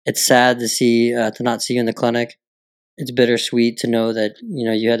it's sad to see to not see you in the clinic. It's bittersweet to know that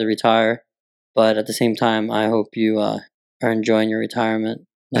you had to retire, but at the same time, I hope you are enjoying your retirement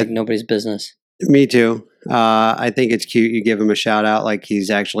like nobody's business. Me too. I think it's cute. You give him a shout out like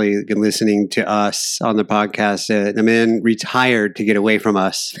he's actually listening to us on the podcast. The man retired to get away from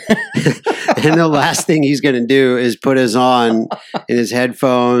us. And the last thing he's going to do is put us on in his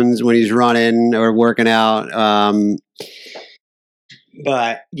headphones when he's running or working out.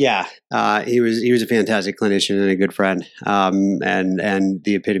 But yeah, he was a fantastic clinician and a good friend, and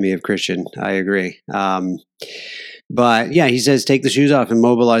the epitome of Christian. I agree. But yeah, he says take the shoes off and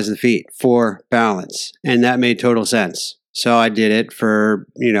mobilize the feet for balance, and that made total sense. So I did it for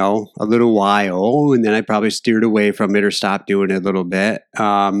a little while, and then I probably steered away from it or stopped doing it a little bit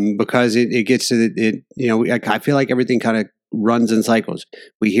because it gets to it. I feel like everything kind of runs in cycles.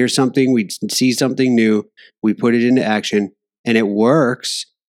 We hear something, we see something new, we put it into action, and it works.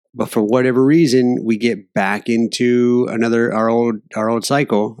 But for whatever reason, we get back into our old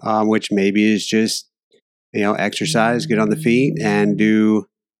cycle, which maybe is just exercise, get on the feet, and do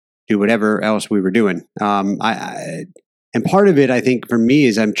whatever else we were doing. And part of it, I think, for me,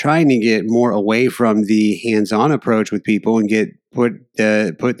 is I'm trying to get more away from the hands-on approach with people and put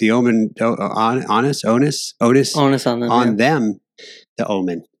the onus on them, the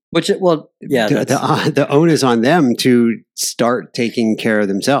omen. The onus on them to start taking care of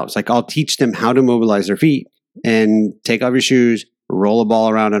themselves. Like I'll teach them how to mobilize their feet and take off your shoes, roll a ball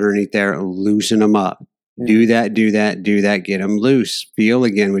around underneath there, loosen them up. Do that, get them loose, feel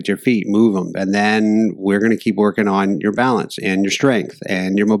again with your feet, move them. And then we're going to keep working on your balance and your strength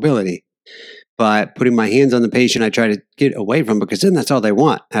and your mobility. But putting my hands on the patient, I try to get away from because then that's all they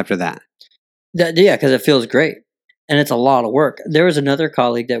want after that. Yeah, because it feels great. And it's a lot of work. There was another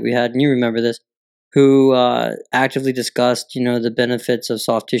colleague that we had, and you remember this, who actively discussed, the benefits of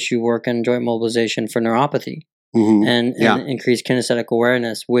soft tissue work and joint mobilization for neuropathy. Mm-hmm. And increased kinesthetic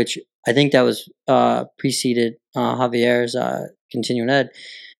awareness, which I think that was preceded Javier's continuing ed,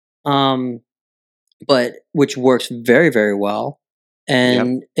 but which works very, very well.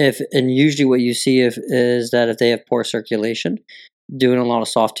 And usually what you see is that if they have poor circulation, doing a lot of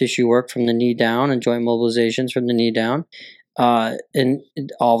soft tissue work from the knee down and joint mobilizations from the knee down, and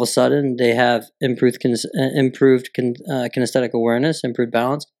all of a sudden they have improved kinesthetic awareness, improved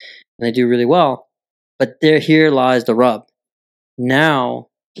balance, and they do really well. But here lies the rub. Now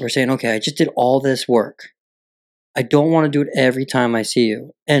we're saying, okay, I just did all this work. I don't want to do it every time I see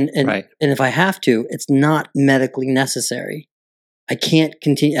you. And if I have to, it's not medically necessary. I can't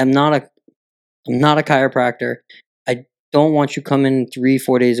continue. I'm not a chiropractor. I don't want you coming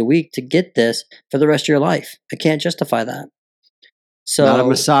 3-4 days a week to get this for the rest of your life. I can't justify that. So, not a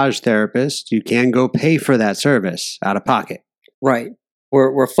massage therapist. You can go pay for that service out of pocket. Right.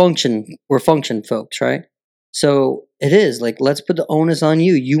 We're function folks, right? So it is like, let's put the onus on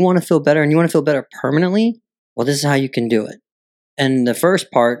you. You want to feel better and you want to feel better permanently? Well, this is how you can do it. And the first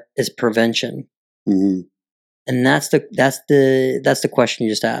part is prevention. Mm-hmm. And that's the question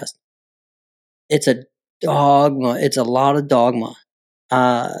you just asked. It's a dogma. It's a lot of dogma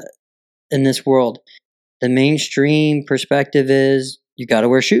in this world. The mainstream perspective is you got to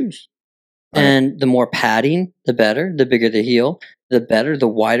wear shoes. Right. And the more padding, the better. The bigger the heel, the better. The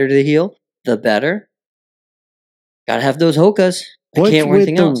wider the heel, the better. Got to have those hokas. I can't wear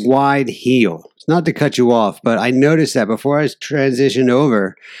anything else. What's with the wide heel? It's not to cut you off, but I noticed that before I transitioned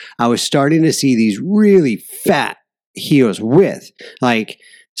over, I was starting to see these really fat heels with, like,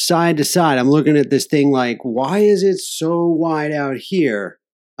 side to side. I'm looking at this thing like, why is it so wide out here?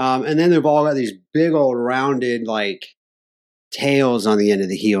 And then they've all got these big old rounded, like, tails on the end of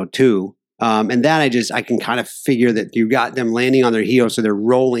the heel, too. And that I can kind of figure that you got them landing on their heels, so they're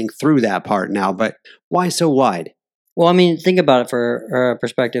rolling through that part now. But why so wide? Well, I mean, think about it for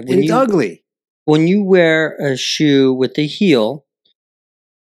perspective. It's ugly. When you wear a shoe with the heel,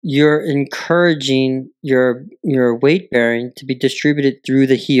 you're encouraging your weight bearing to be distributed through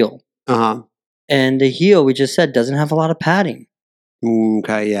the heel. Uh-huh. And the heel, we just said, doesn't have a lot of padding.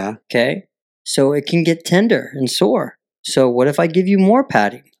 Okay, yeah. Okay. So it can get tender and sore. So what if I give you more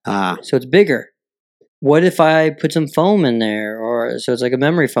padding? So it's bigger. What if I put some foam in there? So it's like a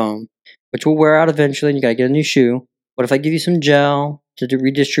memory foam, which will wear out eventually and you got to get a new shoe. What if I give you some gel to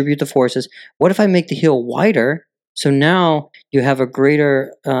redistribute the forces? What if I make the heel wider? So now you have a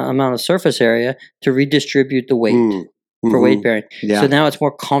greater amount of surface area to redistribute the weight for weight bearing. Yeah. So now it's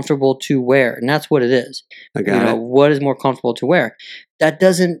more comfortable to wear. And that's what it is. I got it. What is more comfortable to wear? That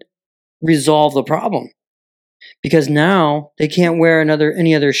doesn't resolve the problem. Because now they can't wear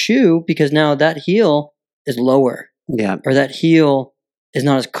any other shoe because now that heel is lower. Yeah. Or that heel is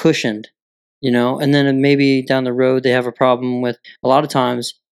not as cushioned, and then maybe down the road they have a problem with, a lot of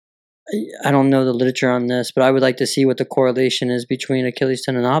times I don't know the literature on this, but I would like to see what the correlation is between Achilles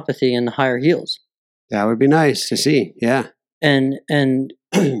tendinopathy and the higher heels. That would be nice to see. Yeah. And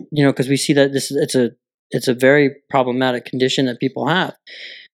because we see that it's a very problematic condition that people have.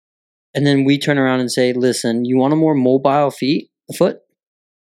 And then we turn around and say, listen, you want a more mobile foot,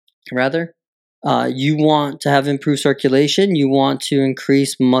 rather? You want to have improved circulation. You want to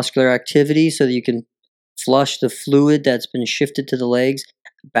increase muscular activity so that you can flush the fluid that's been shifted to the legs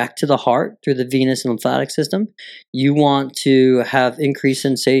back to the heart through the venous and lymphatic system. You want to have increased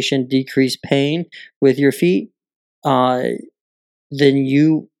sensation, decreased pain with your feet. Then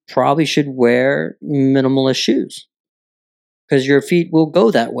you probably should wear minimalist shoes because your feet will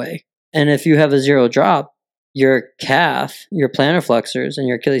go that way. And if you have a zero drop, your calf, your plantar flexors, and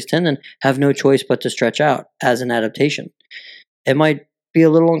your Achilles tendon have no choice but to stretch out as an adaptation. It might be a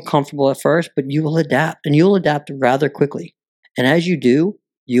little uncomfortable at first, but you will adapt, and you'll adapt rather quickly. And as you do,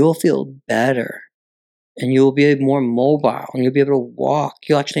 you'll feel better, and you'll be more mobile, and you'll be able to walk.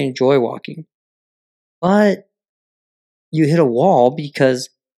 You'll actually enjoy walking. But you hit a wall because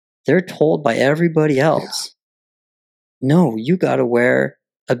they're told by everybody else, no, you got to wear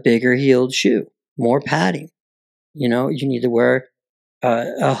a bigger heeled shoe, more padding. You need to wear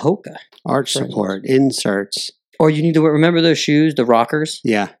a Hoka. Arch support, inserts. Or you need to wear, remember those shoes, the rockers?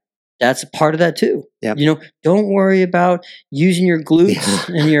 Yeah. That's a part of that too. Yep. Don't worry about using your glutes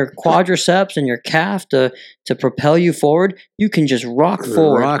and your quadriceps and your calf to propel you forward. You can just rock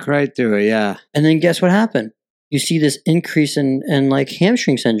forward. Rock right through it, yeah. And then guess what happened? You see this increase in like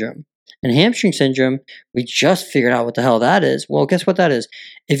hamstring syndrome. And hamstring syndrome, we just figured out what the hell that is. Well, guess what that is?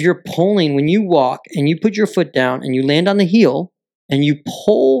 If you're pulling, when you walk and you put your foot down and you land on the heel and you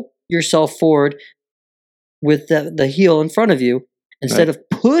pull yourself forward with the heel in front of you, instead of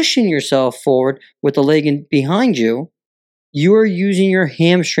pushing yourself forward with the leg behind you, you are using your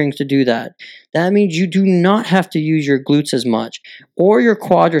hamstrings to do that. That means you do not have to use your glutes as much, or your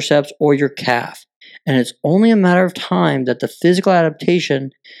quadriceps, or your calf. And it's only a matter of time that the physical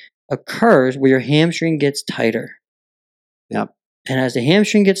adaptation occurs where your hamstring gets tighter. Yep. And as the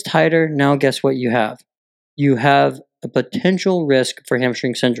hamstring gets tighter, now guess what you have? You have a potential risk for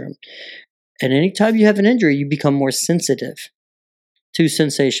hamstring syndrome. And anytime you have an injury, you become more sensitive to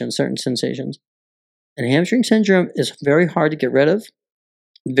sensations, certain sensations. And hamstring syndrome is very hard to get rid of,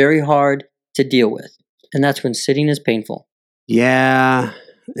 very hard to deal with. And that's when sitting is painful. Yeah.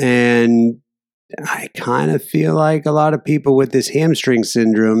 And I kind of feel like a lot of people with this hamstring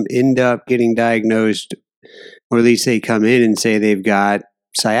syndrome end up getting diagnosed, or at least they come in and say they've got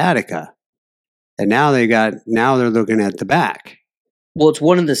sciatica. And now they're looking at the back. Well, it's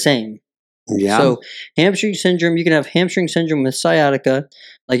one and the same. Yeah. So hamstring syndrome, you can have hamstring syndrome with sciatica,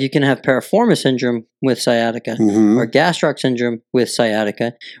 like you can have piriformis syndrome with sciatica, or gastroc syndrome with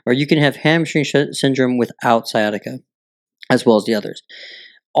sciatica, or you can have hamstring syndrome without sciatica, as well as the others.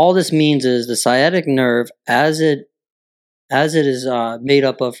 All this means is the sciatic nerve, as it is made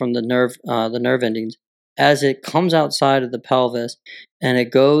up of from the nerve endings, as it comes outside of the pelvis and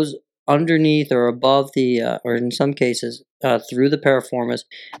it goes underneath or above or in some cases through the piriformis,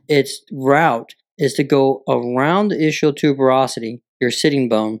 its route is to go around the ischial tuberosity, your sitting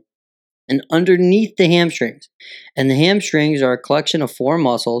bone, and underneath the hamstrings. And the hamstrings are a collection of four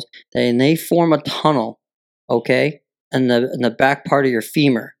muscles, and they form a tunnel, okay, in the back part of your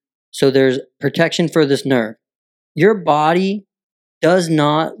femur. So there's protection for this nerve. Your body does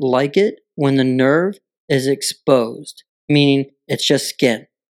not like it when the nerve is exposed, meaning it's just skin.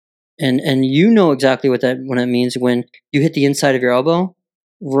 And you know exactly what that means when you hit the inside of your elbow.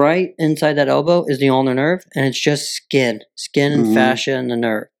 Right inside that elbow is the ulnar nerve, and it's just skin and fascia in the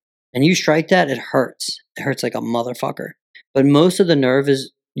nerve. And you strike that, it hurts. It hurts like a motherfucker. But most of the nerve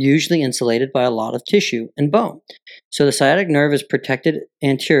is usually insulated by a lot of tissue and bone. So the sciatic nerve is protected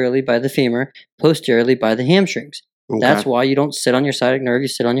anteriorly by the femur, posteriorly by the hamstrings. Okay. That's why you don't sit on your sciatic nerve, you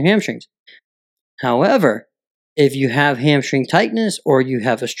sit on your hamstrings. However, if you have hamstring tightness or you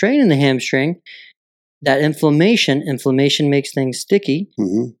have a strain in the hamstring, that inflammation makes things sticky,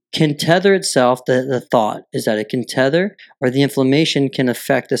 can tether itself. The thought is that it can tether, or the inflammation can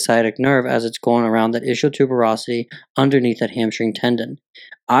affect the sciatic nerve as it's going around that ischial tuberosity underneath that hamstring tendon.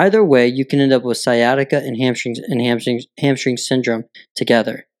 Either way, you can end up with sciatica and hamstring syndrome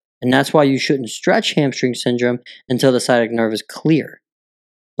together. And that's why you shouldn't stretch hamstring syndrome until the sciatic nerve is clear.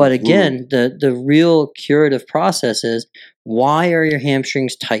 But again, the real curative process is, why are your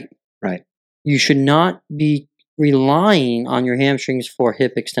hamstrings tight? Right. You should not be relying on your hamstrings for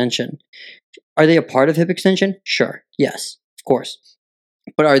hip extension. Are they a part of hip extension? Sure. Yes, of course.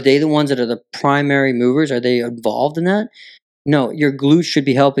 But are they the ones that are the primary movers? Are they involved in that? No, your glutes should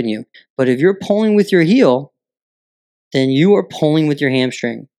be helping you. But if you're pulling with your heel, then you are pulling with your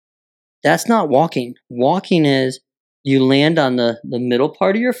hamstring. That's not walking. Walking is you land on the middle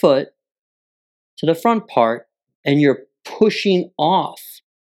part of your foot to the front part, and you're pushing off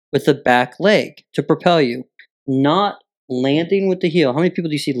with the back leg to propel you, not landing with the heel. How many people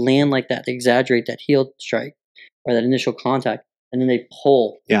do you see land like that? They exaggerate that heel strike or that initial contact, and then they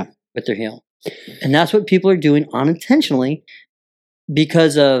pull with their heel. And that's what people are doing unintentionally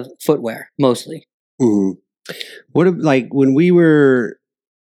because of footwear, mostly. Mm-hmm. What if, like when we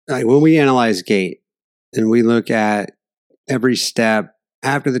analyze gait and we look at every step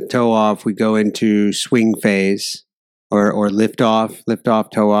after the toe off, we go into swing phase or lift off,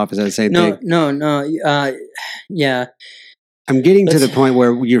 toe off. Is that the same thing? No. Yeah. I'm getting to the point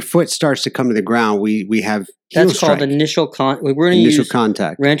where your foot starts to come to the ground. We have heel that's strike. Called initial We're going to initial use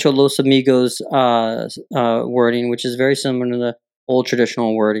contact. Rancho Los Amigos wording, which is very similar to the old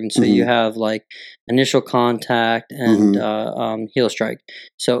traditional wording. So you have like initial contact and heel strike.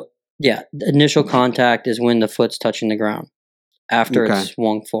 So yeah, the initial contact is when the foot's touching the ground after it's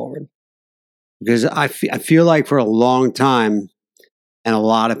swung forward. Because I feel like for a long time, and a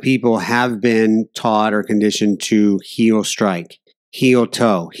lot of people have been taught or conditioned to heel strike, heel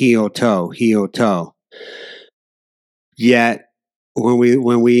toe, heel toe, heel toe. Yet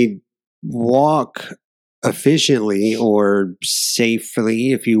when we walk efficiently or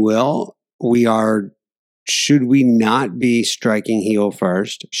safely, if you will, should we not be striking heel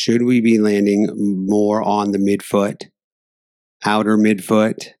first? Should we be landing more on the midfoot, outer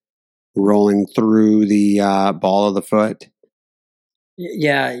midfoot, rolling through the ball of the foot?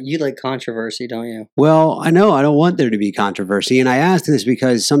 Yeah, you like controversy, don't you? Well, I know I don't want there to be controversy. And I ask this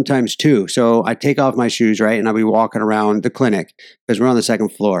because sometimes too, so I take off my shoes, right? And I'll be walking around the clinic because we're on the second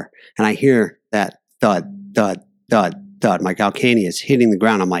floor and I hear that thud, thud, thud, thud. My calcaneus hitting the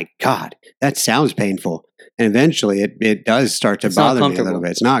ground. I'm like, God, that sounds painful. And eventually it does start to bother me a little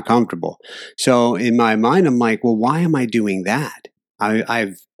bit. It's not comfortable. So in my mind, I'm like, well, why am I doing that?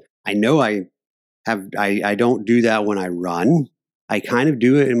 I know I don't do that when I run. I kind of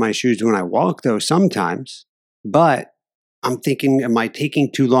do it in my shoes when I walk, though, sometimes. But I'm thinking, am I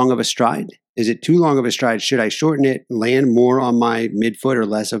taking too long of a stride? Is it too long of a stride? Should I shorten it, land more on my midfoot or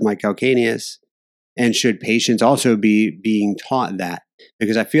less of my calcaneus? And should patients also be being taught that?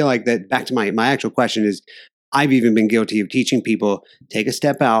 Because I feel like that, back to my actual question is, I've even been guilty of teaching people, take a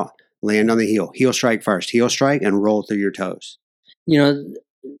step out, land on the heel strike first, heel strike, and roll through your toes. You know,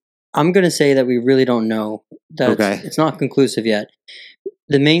 I'm going to say that we really don't know. It's not conclusive yet.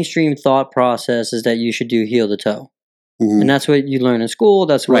 The mainstream thought process is that you should do heel to toe. And that's what you learn in school.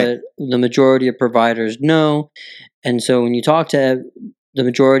 That's what the majority of providers know. And so when you talk to the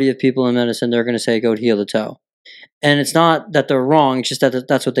majority of people in medicine, they're going to say go heel to toe. And it's not that they're wrong. It's just that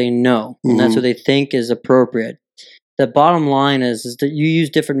that's what they know. And that's what they think is appropriate. The bottom line is that you use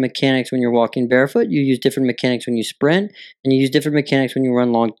different mechanics when you're walking barefoot. You use different mechanics when you sprint. And you use different mechanics when you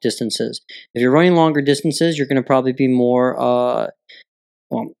run long distances. If you're running longer distances, you're going to probably be more...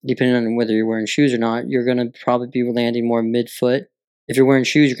 depending on whether you're wearing shoes or not, you're going to probably be landing more midfoot. If you're wearing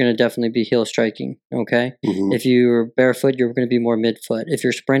shoes, you're going to definitely be heel striking, okay? If you're barefoot, you're going to be more midfoot. If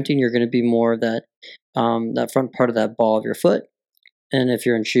you're sprinting, you're going to be more that front part of that ball of your foot. And if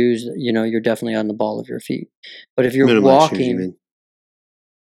you're in shoes, you're definitely on the ball of your feet. But if you're walking... Shoes, you mean?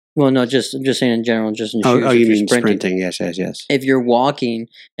 Well, no, I'm just saying in general, just in shoes. Oh, you mean sprinting. Yes. If you're walking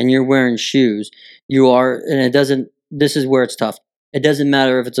and you're wearing shoes, this is where it's tough. It doesn't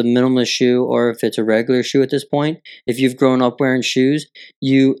matter if it's a minimalist shoe or if it's a regular shoe at this point. If you've grown up wearing shoes,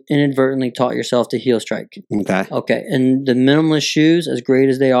 you inadvertently taught yourself to heel strike. Okay. And the minimalist shoes, as great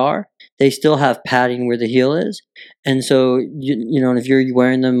as they are, they still have padding where the heel is. And so, if you're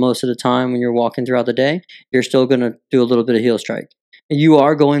wearing them most of the time when you're walking throughout the day, you're still going to do a little bit of heel strike. You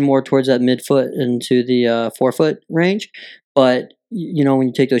are going more towards that midfoot into the forefoot range, but when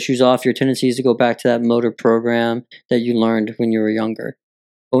you take those shoes off, your tendency is to go back to that motor program that you learned when you were younger.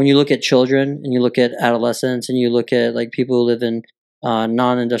 But when you look at children and you look at adolescents and you look at like people who live in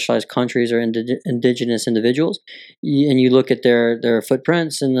non-industrialized countries or indigenous individuals, and you look at their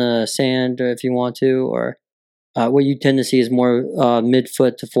footprints in the sand, if you want to, or what you tend to see is more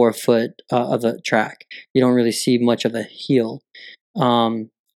midfoot to forefoot of a track. You don't really see much of a heel.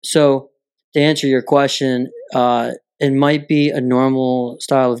 So to answer your question, it might be a normal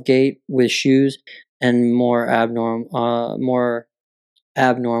style of gait with shoes and more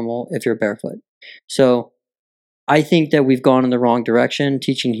abnormal if you're barefoot. So I think that we've gone in the wrong direction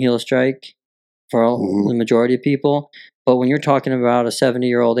teaching heel strike for the majority of people. But when you're talking about a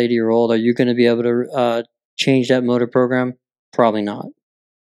 70-year-old, 80-year-old, are you going to be able to change that motor program? Probably not.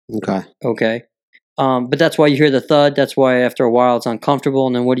 Okay. Okay. But that's why you hear the thud. That's why after a while it's uncomfortable.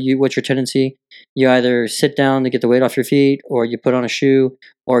 And then what's your tendency? You either sit down to get the weight off your feet, or you put on a shoe,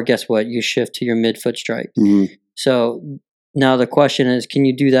 or guess what? You shift to your midfoot strike. Mm-hmm. So now the question is, can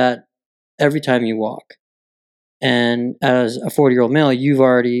you do that every time you walk? And as a 40-year-old male, you've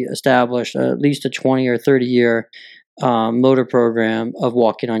already established at least a 20 or 30-year motor program of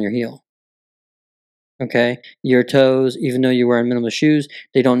walking on your heel. Okay, your toes, even though you're wearing minimal shoes,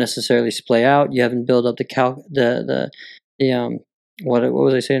 they don't necessarily splay out. You haven't built up what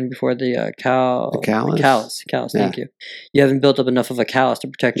was I saying before, The callus. Callus. Yeah. Thank you. You haven't built up enough of a callus to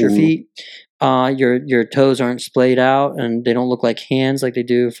protect your Mhm. feet. Your toes aren't splayed out, and they don't look like hands like they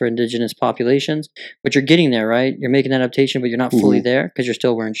do for indigenous populations. But you're getting there, right? You're making that adaptation, but you're not fully there because you're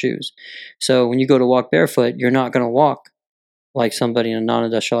still wearing shoes. So when you go to walk barefoot, you're not going to walk like somebody in a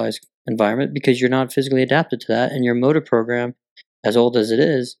non-industrialized environment because you're not physically adapted to that, and your motor program, as old as it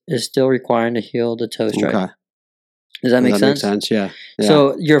is still requiring to heal the toe strike. Okay. Does that make sense? Makes sense. Yeah.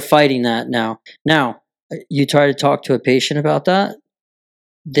 So you're fighting that now. Now, you try to talk to a patient about that.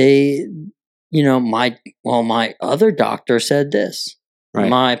 They, my other doctor said this. Right.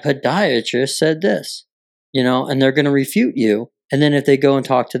 My podiatrist said this. And they're going to refute you. And then if they go and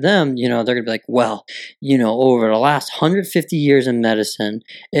talk to them, they're going to be like, well, over the last 150 years in medicine,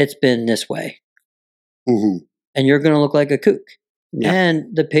 it's been this way. Mm-hmm. And you're going to look like a kook. Yeah.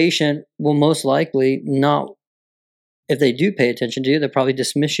 And the patient will most likely not, if they do pay attention to you, they'll probably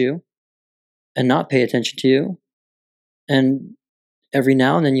dismiss you and not pay attention to you. And every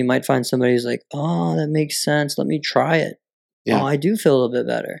now and then you might find somebody who's like, oh, that makes sense. Let me try it. Yeah. Oh, I do feel a little bit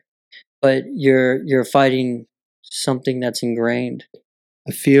better. But you're fighting something that's ingrained.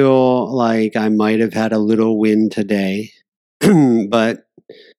 I feel like I might have had a little win today, but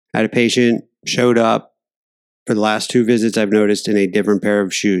I had a patient showed up for the last 2 visits I've noticed in a different pair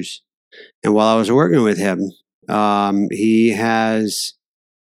of shoes. And while I was working with him, he has,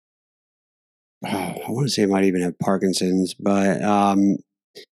 I want to say he might even have Parkinson's, but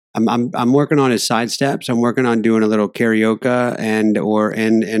I'm working on his side steps. I'm working on doing a little karaoke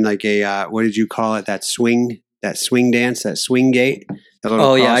and like a what did you call it? That swing dance, that swing gait.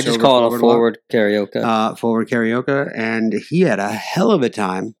 Oh yeah, I just call it a forward karaoke. Forward karaoke, and he had a hell of a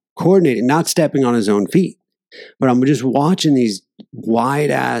time coordinating, not stepping on his own feet. But I'm just watching these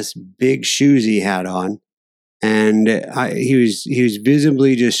wide ass big shoes he had on, and he was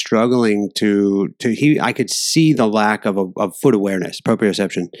visibly just struggling I could see the lack of foot awareness,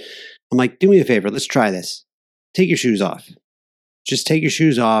 proprioception. I'm like, do me a favor, let's try this. Take your shoes off. Just take your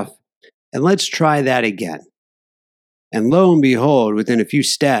shoes off, and let's try that again. And lo and behold, within a few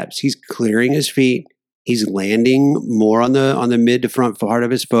steps, he's clearing his feet. He's landing more on the mid to front part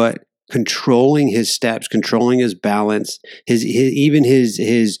of his foot, controlling his steps, controlling his balance. His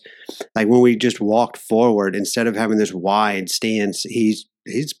like when we just walked forward, instead of having this wide stance, he's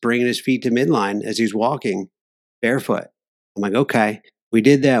bringing his feet to midline as he's walking barefoot. I'm like, okay, we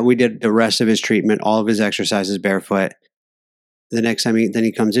did that. We did the rest of his treatment, all of his exercises barefoot. The next time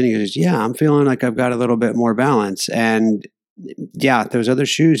he comes in, he goes, yeah, I'm feeling like I've got a little bit more balance. And yeah, those other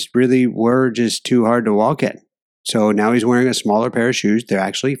shoes really were just too hard to walk in. So now he's wearing a smaller pair of shoes. They're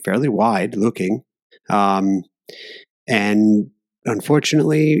actually fairly wide looking. And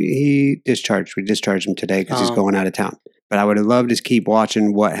unfortunately, we discharged him today because he's going out of town. But I would have loved to keep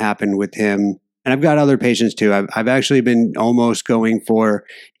watching what happened with him. And I've got other patients too. I've actually been almost going for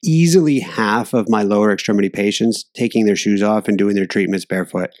easily half of my lower extremity patients taking their shoes off and doing their treatments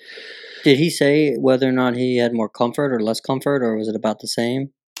barefoot. Did he say whether or not he had more comfort or less comfort, or was it about the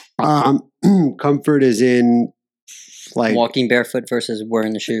same? Comfort is in like walking barefoot versus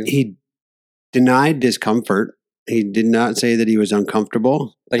wearing the shoe. He denied discomfort. He did not say that he was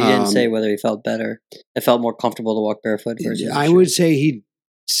uncomfortable. But he didn't say whether he felt better. It felt more comfortable to walk barefoot versus I would say he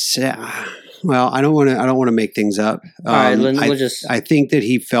said, well, I don't want to make things up. All right, I think that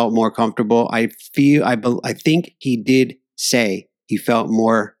he felt more comfortable. I think he did say he felt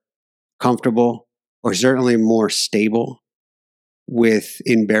more comfortable, or certainly more stable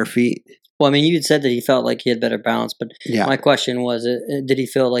in bare feet. Well, I mean, you had said that he felt like he had better balance, but my question was, did he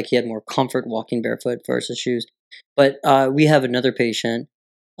feel like he had more comfort walking barefoot versus shoes? But we have another patient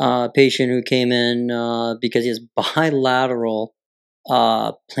who came in because he has bilateral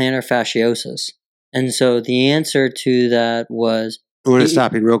plantar fasciosis. And so the answer to that was... I want to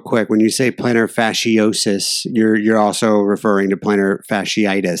stop you real quick. When you say plantar fasciosis, you're also referring to plantar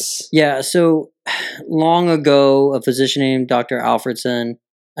fasciitis. Yeah, so long ago, a physician named Dr. Alfredson,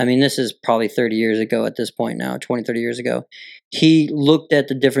 I mean, this is probably 30 years ago at this point now, 20, 30 years ago, he looked at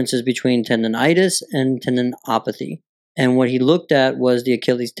the differences between tendonitis and tendinopathy. And what he looked at was the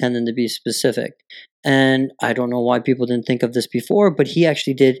Achilles tendon to be specific. And I don't know why people didn't think of this before, but he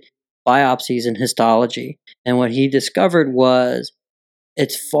actually did biopsies and histology. And what he discovered was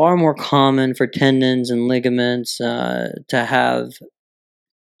it's far more common for tendons and ligaments to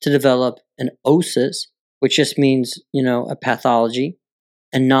develop an osis, which just means, a pathology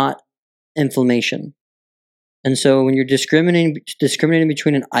and not inflammation. And so when you're discriminating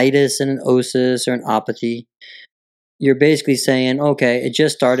between an itis and an osis or an opathy, you're basically saying, okay, it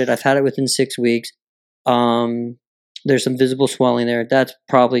just started. I've had it within 6 weeks. There's some visible swelling there. That's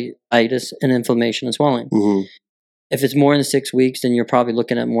probably itis and inflammation and swelling. Mm-hmm. If it's more than 6 weeks, then you're probably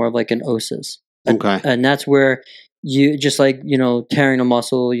looking at more of like an osis. Okay. And that's where you, just like, tearing a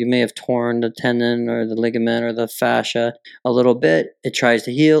muscle, you may have torn the tendon or the ligament or the fascia a little bit. It tries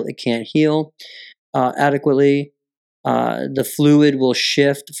to heal. It can't heal adequately. The fluid will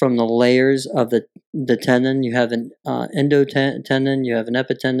shift from the layers of the tendon. You have an endotendon, you have an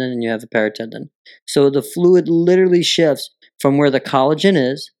epitendon, and you have a paratendon. So the fluid literally shifts from where the collagen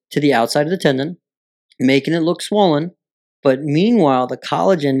is to the outside of the tendon, making it look swollen. But meanwhile, the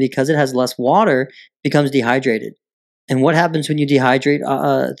collagen, because it has less water, becomes dehydrated. And what happens when you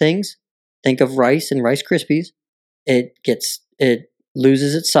dehydrate things? Think of rice and Rice Krispies. It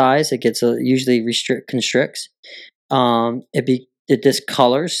loses its size. It gets usually constricts. It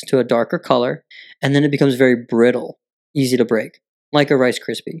discolors to a darker color, and then it becomes very brittle, easy to break, like a Rice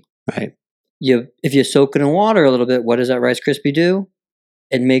Krispie. Right. If you soak it in water a little bit, what does that Rice Krispie do?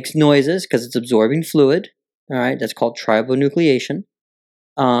 It makes noises because it's absorbing fluid. All right, that's called tribonucleation.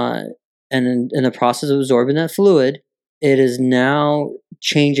 And in the process of absorbing that fluid, it is now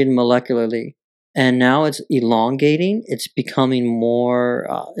changing molecularly. And now it's elongating. It's becoming more,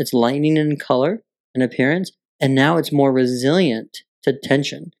 it's lightening in color and appearance. And now it's more resilient to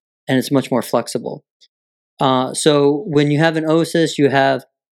tension. And it's much more flexible. So when you have an osis, you have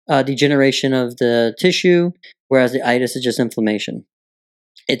degeneration of the tissue, whereas the itis is just inflammation.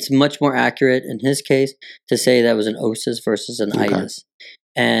 It's much more accurate in his case to say that was an osis versus an itis.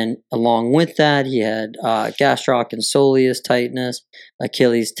 And along with that, he had gastroc and soleus tightness,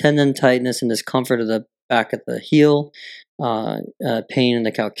 Achilles tendon tightness, and discomfort of the back of the heel, pain in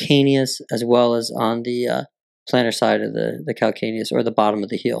the calcaneus, as well as on the plantar side of the calcaneus or the bottom of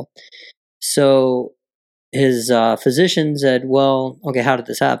the heel. So his physician said, well, okay, how did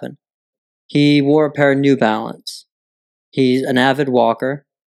this happen? He wore a pair of New Balance. He's an avid walker.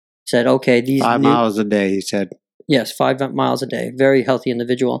 Said, okay, these 5 miles a day, he said. Yes, 5 miles a day. Very healthy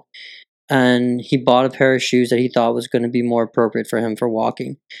individual. And he bought a pair of shoes that he thought was going to be more appropriate for him for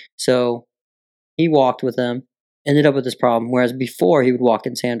walking. So he walked with them, ended up with this problem, whereas before he would walk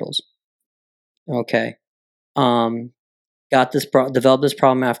in sandals. Okay. Developed this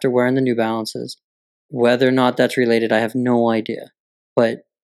problem after wearing the New Balances. Whether or not that's related, I have no idea. But,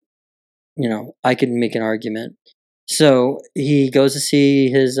 I can make an argument. So he goes to see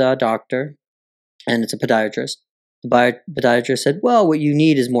his doctor, and it's a podiatrist. The podiatrist said, well, what you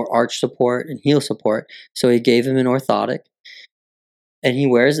need is more arch support and heel support. So he gave him an orthotic, and he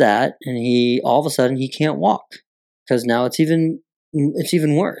wears that, and all of a sudden he can't walk because now it's even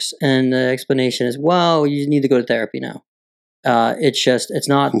worse. And the explanation is, well, you need to go to therapy now. It's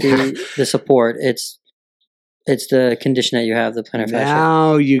not the support. It's the condition that you have, the plantar fascia.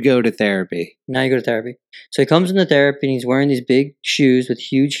 Now you go to therapy. So he comes into therapy and he's wearing these big shoes with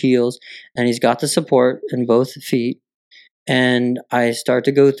huge heels, and he's got the support in both feet. And I start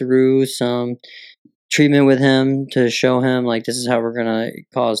to go through some treatment with him to show him, like, this is how we're going to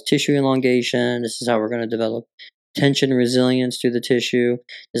cause tissue elongation. This is how we're going to develop tension resilience through the tissue.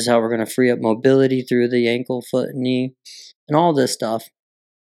 This is how we're going to free up mobility through the ankle, foot, and knee, and all this stuff.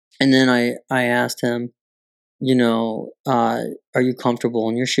 And then I asked him, are you comfortable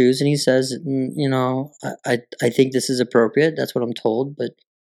in your shoes? And he says, I think this is appropriate. That's what I'm told, but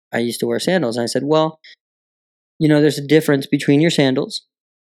I used to wear sandals. And I said, well, there's a difference between your sandals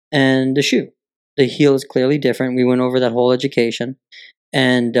and the shoe. The heel is clearly different. We went over that whole education.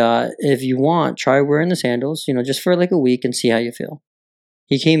 And if you want, try wearing the sandals, just for like a week and see how you feel.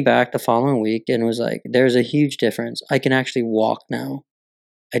 He came back the following week and was like, there's a huge difference. I can actually walk now.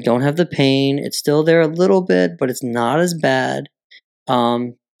 I don't have the pain. It's still there a little bit, but it's not as bad.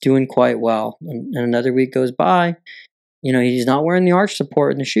 Doing quite well. And another week goes by. He's not wearing the arch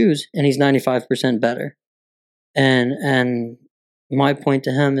support in the shoes, and he's 95% better. And my point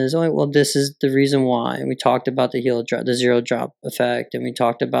to him is, this is the reason why. And we talked about the zero drop effect, and we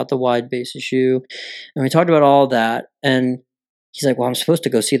talked about the wide base issue, and we talked about all that. And he's like, well, I'm supposed to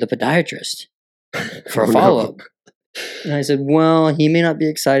go see the podiatrist for a follow-up. And I said, well, he may not be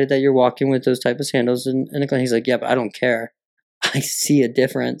excited that you're walking with those type of sandals in the clinic. He's like, yeah, but I don't care. I see a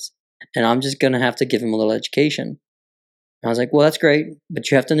difference, and I'm just going to have to give him a little education. And I was like, well, that's great, but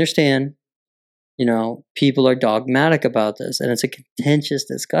you have to understand, people are dogmatic about this, and it's a contentious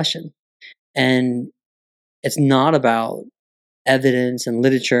discussion. And it's not about evidence and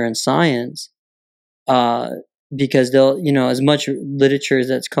literature and science, because they'll, as much literature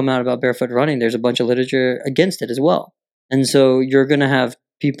that's come out about barefoot running, there's a bunch of literature against it as well. And so you're going to have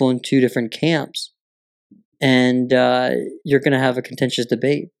people in two different camps, and you're going to have a contentious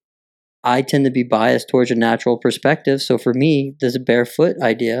debate. I tend to be biased towards a natural perspective. So for me, this barefoot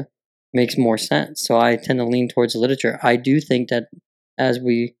idea makes more sense. So I tend to lean towards the literature. I do think that as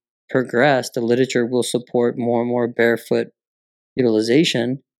we progress, the literature will support more and more barefoot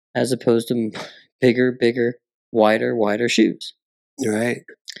utilization as opposed to bigger, wider shoes. Right.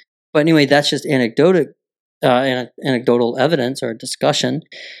 But anyway, that's just anecdotal evidence or discussion.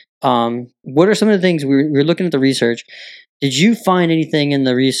 What are some of the things we're looking at the research? Did you find anything in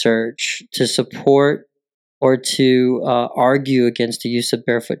the research to support or to argue against the use of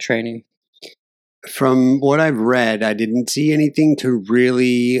barefoot training? From what I've read, I didn't see anything to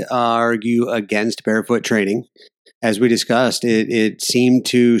really argue against barefoot training. As we discussed, it seemed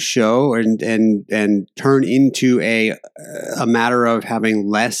to show and turn into a matter of having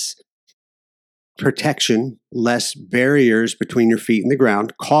less protection, less barriers between your feet and the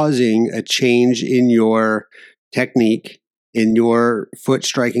ground, causing a change in your technique, in your foot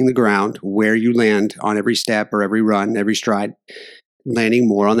striking the ground, where you land on every step or every run, every stride, landing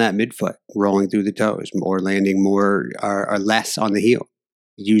more on that midfoot, rolling through the toes, or landing more or less on the heel,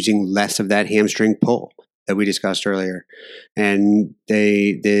 using less of that hamstring pull that we discussed earlier. And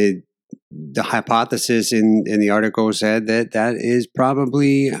the hypothesis in the article said that is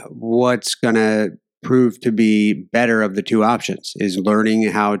probably what's going to prove to be better of the two options, is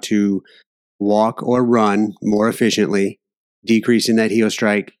learning how to walk or run more efficiently, decreasing that heel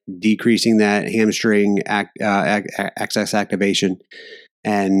strike, decreasing that hamstring excess activation,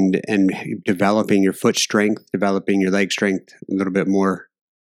 and developing your foot strength, developing your leg strength a little bit more,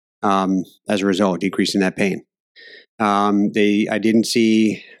 as a result, decreasing that pain. I didn't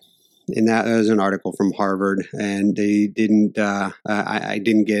see, and that was an article from Harvard, and they didn't. I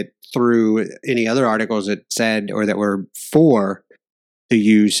didn't get through any other articles that said or that were for the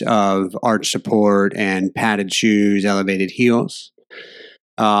use of arch support and padded shoes, elevated heels.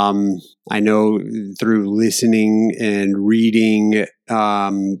 I know through listening and reading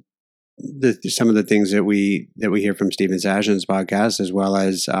some of the things that we hear from Stephen Sashen's podcast, as well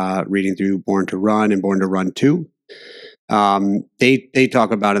as reading through Born to Run and Born to Run 2. They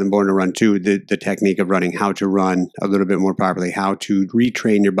talk about it in Born to Run 2, the technique of running, how to run a little bit more properly, how to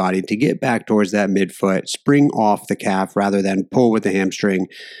retrain your body to get back towards that midfoot, spring off the calf rather than pull with the hamstring,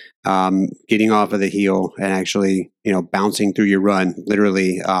 getting off of the heel and actually, bouncing through your run,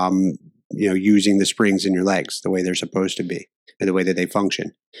 literally, using the springs in your legs the way they're supposed to be and the way that they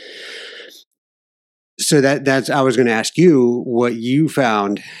function. So that's, I was going to ask you what you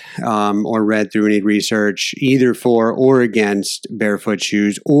found or read through any research, either for or against barefoot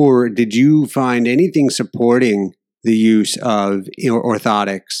shoes, or did you find anything supporting the use of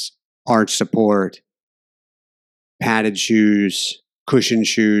orthotics, arch support, padded shoes, cushion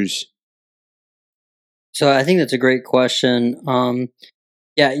shoes? So I think that's a great question.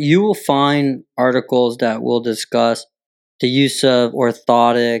 Yeah, you will find articles that will discuss the use of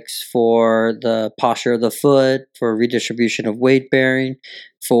orthotics for the posture of the foot, for redistribution of weight bearing,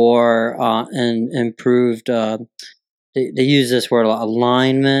 for and improved. They use this word a lot,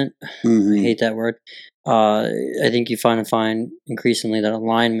 alignment. Mm-hmm. I hate that word. I think you find increasingly that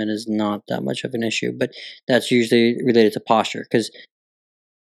alignment is not that much of an issue, but that's usually related to posture.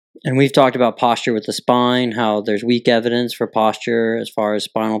 And we've talked about posture with the spine, how there's weak evidence for posture as far as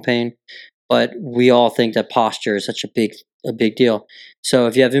spinal pain. But we all think that posture is such a big deal. So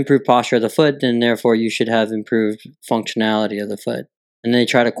if you have improved posture of the foot, then therefore you should have improved functionality of the foot. And they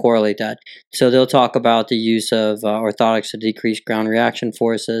try to correlate that. So they'll talk about the use of orthotics to decrease ground reaction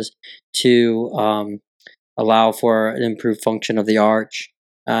forces, to allow for an improved function of the arch,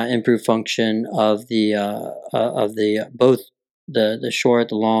 improved function of the both the short,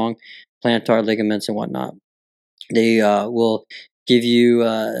 the long, plantar ligaments and whatnot. They will give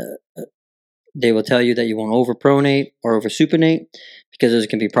you. They will tell you that you won't overpronate or oversupinate because those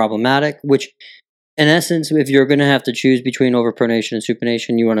can be problematic, which in essence, if you're going to have to choose between overpronation and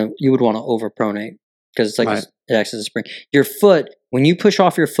supination, you would want to overpronate because it's like Right. it acts as a spring. Your foot, when you push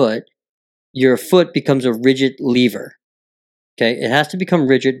off your foot becomes a rigid lever. Okay, it has to become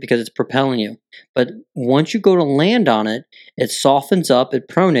rigid because it's propelling you. But once you go to land on it, it softens up, it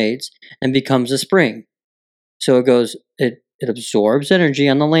pronates, and becomes a spring. So it absorbs energy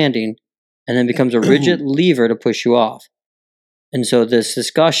on the landing, and then becomes a rigid lever to push you off. And so this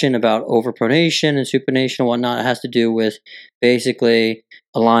discussion about overpronation and supination and whatnot has to do with basically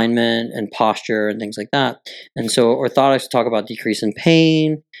alignment and posture and things like that. And so orthotics talk about decrease in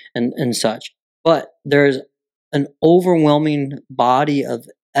pain and such. But there's an overwhelming body of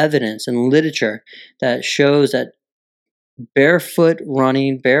evidence and literature that shows that barefoot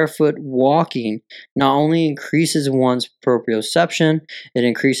running, barefoot walking not only increases one's proprioception, it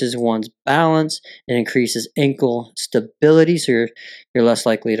increases one's balance, it increases ankle stability, so you're less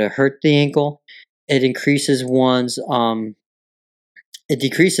likely to hurt the ankle. It increases one's it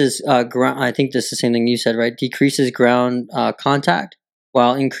decreases ground. I think this is the same thing you said, right? Decreases ground contact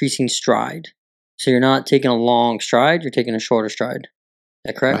while increasing stride. So you're not taking a long stride; you're taking a shorter stride. Is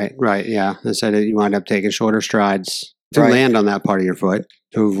that correct? Right. Yeah. I said you wind up taking shorter strides to Right. land on that part of your foot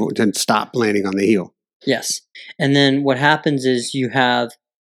to stop landing on the heel. Yes. And then what happens is you have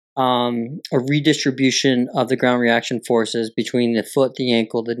a redistribution of the ground reaction forces between the foot, the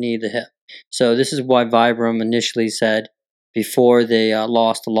ankle, the knee, the hip. So this is why Vibram initially said before they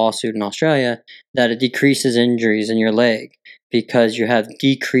lost the lawsuit in Australia that it decreases injuries in your leg because you have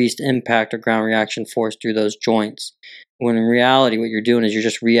decreased impact of ground reaction force through those joints. When in reality, what you're doing is you're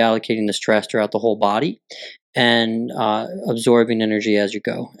just reallocating the stress throughout the whole body and absorbing energy as you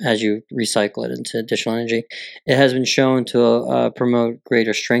go, as you recycle it into additional energy. It has been shown to promote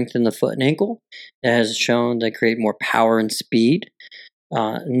greater strength in the foot and ankle. It has shown to create more power and speed.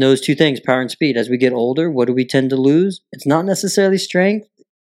 And those two things, power and speed, as we get older, what do we tend to lose? It's not necessarily strength,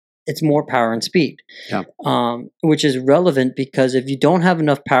 it's more power and speed. Yeah. Which is relevant because if you don't have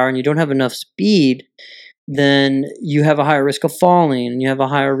enough power and you don't have enough speed, then you have a higher risk of falling and you have a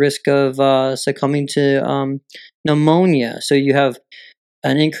higher risk of succumbing to pneumonia. So you have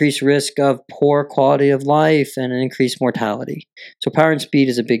an increased risk of poor quality of life and an increased mortality. So power and speed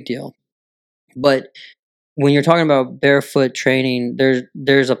is a big deal. But when you're talking about barefoot training,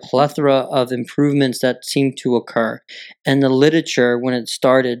 there's a plethora of improvements that seem to occur. And the literature, when it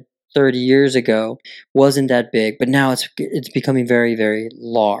started 30 years ago, wasn't that big, but now it's becoming very, very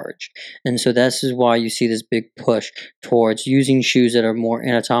large. And so this is why you see this big push towards using shoes that are more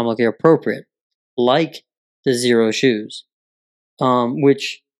anatomically appropriate, like the Zero shoes,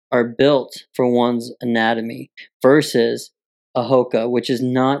 which are built for one's anatomy, versus a Hoka, which is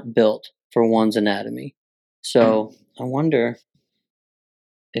not built for one's anatomy. So I wonder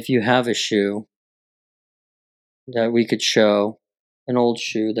if you have a shoe that we could show, an old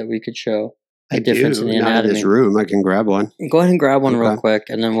shoe that we could show the difference in the Not in this anatomy. room. I can grab one. Go ahead and grab one real Okay. quick,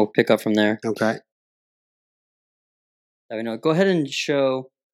 and then we'll pick up from there. Okay. Go ahead and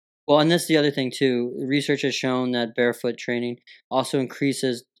show. Well, and that's the other thing too. Research has shown that barefoot training also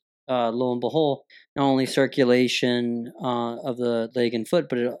increases, lo and behold, not only circulation of the leg and foot,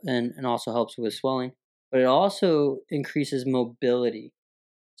 but and also helps with swelling, but it also increases mobility.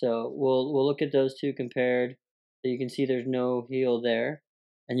 So we'll look at those two compared. So you can see there's no heel there,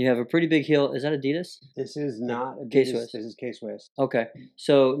 and you have a pretty big heel. Is that Adidas? This is not Adidas. K-Swiss. This is K-Swiss. Okay,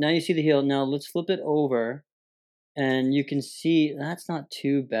 so now you see the heel. Now let's flip it over, and you can see that's not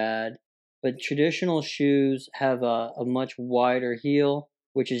too bad. But traditional shoes have a much wider heel,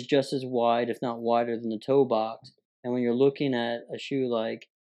 which is just as wide, if not wider, than the toe box. And when you're looking at a shoe like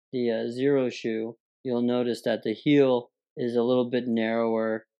the Zero shoe, you'll notice that the heel is a little bit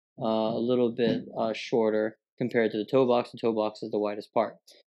narrower, a little bit shorter compared to the toe box. The toe box is the widest part.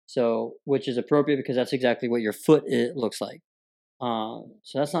 So, which is appropriate because that's exactly what your foot looks like. So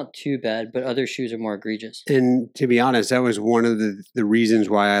that's not too bad, but other shoes are more egregious. And to be honest, that was one of the reasons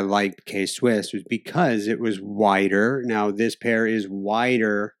why I liked K-Swiss was because it was wider. Now this pair is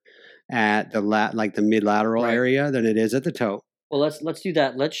wider at the the mid-lateral Right. area than it is at the toe. Well, let's do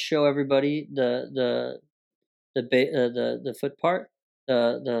that. Let's show everybody the foot part,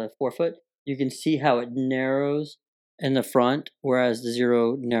 the forefoot. You can see how it narrows in the front, whereas the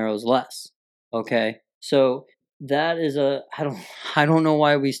Zero narrows less. Okay, so that is I don't know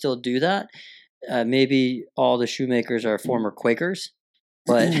why we still do that. Maybe all the shoemakers are former Quakers,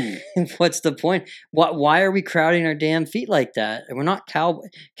 but what's the point? Why are we crowding our damn feet like that? And we're not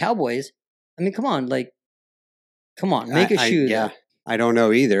cowboys. I mean, come on, make a shoe. Yeah, I don't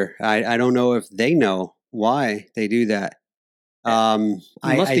know either. I don't know if they know why they do that. It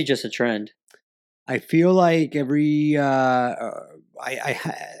must be just a trend. I feel like every every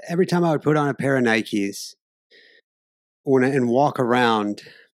time I would put on a pair of Nikes and walk around,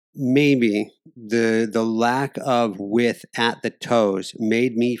 maybe the lack of width at the toes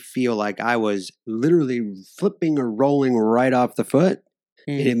made me feel like I was literally flipping or rolling right off the foot,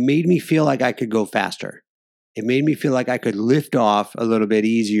 and it made me feel like I could go faster. It made me feel like I could lift off a little bit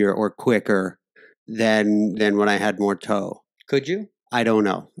easier or quicker than when I had more toe. Could you? I don't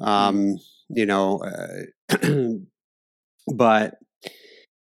know. You know, but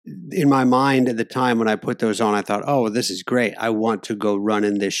in my mind at the time when I put those on, I thought, oh, this is great. I want to go run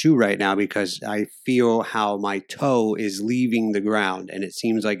in this shoe right now because I feel how my toe is leaving the ground and it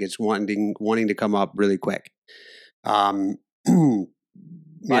seems like it's wanting to come up really quick. I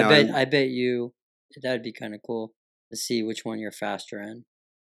bet you that would be kind of cool to see which one you're faster in.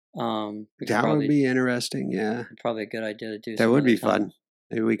 That would be interesting. Yeah, probably a good idea to do. That would be fun.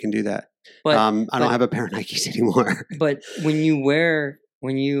 Maybe we can do that. But I don't have a pair of Nikes anymore. But when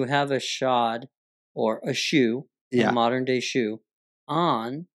you have a shod or a shoe, a modern day shoe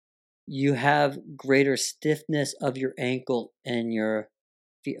on, you have greater stiffness of your ankle and your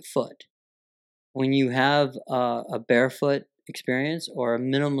foot. When you have a barefoot experience or a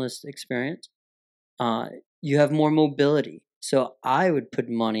minimalist experience, you have more mobility. So I would put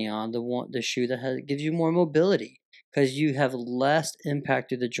money on the shoe that gives you more mobility because you have less impact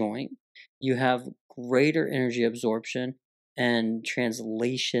to the joint. You have greater energy absorption and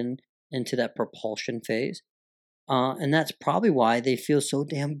translation into that propulsion phase. And that's probably why they feel so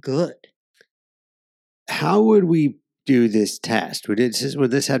damn good. How would we do this test? Would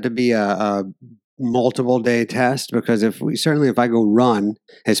this have to be a multiple day test? Because if I go run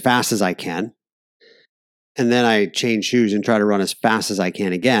as fast as I can, and then I change shoes and try to run as fast as I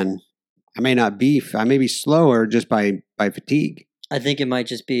can again, I may be slower just by fatigue. I think it might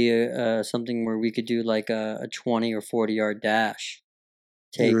just be something where we could do like a 20 or 40-yard dash.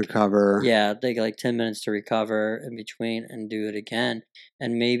 Recover. Yeah, take like 10 minutes to recover in between and do it again.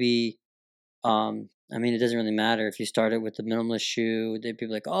 And maybe, I mean, it doesn't really matter if you started with the minimalist shoe. They'd be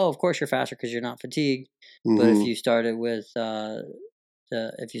like, oh, of course you're faster because you're not fatigued. Mm-hmm. But if you started with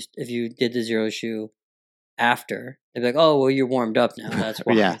if you did the zero shoe after, they'd be like, oh, well, you're warmed up now. That's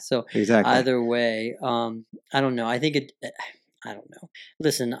why. Yeah, so exactly. Either way, I don't know. I think I don't know.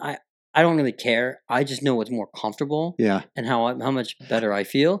 Listen, I don't really care. I just know what's more comfortable. Yeah. And how much better I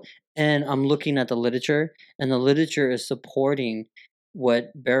feel. And I'm looking at the literature, and the literature is supporting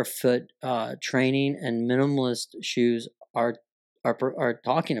what barefoot training and minimalist shoes are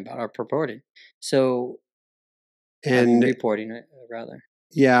talking about, are purporting. So, and reporting it rather.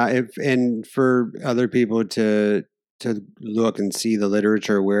 Yeah, and for other people to look and see the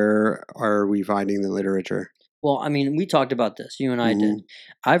literature, where are we finding the literature? Well, I mean, we talked about this. You and I did.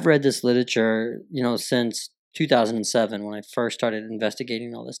 I've read this literature, since 2007 when I first started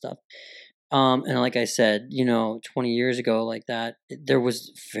investigating all this stuff. And like I said, 20 years ago, like that, there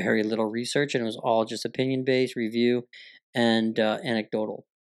was very little research, and it was all just opinion-based review and anecdotal.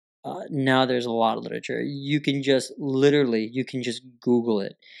 Now there's a lot of literature. You can just Google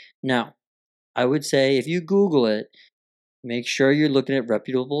it. Now, I would say if you Google it, make sure you're looking at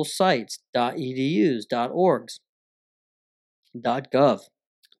reputable sites, .edus, .orgs, .gov.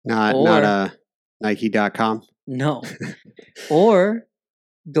 Not Nike.com? No. Or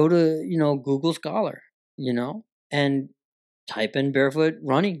go to, Google Scholar, and type in barefoot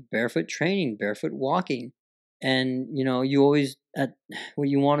running, barefoot training, barefoot walking. And, you always, what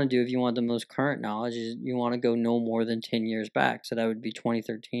you want to do if you want the most current knowledge is you want to go no more than 10 years back. So that would be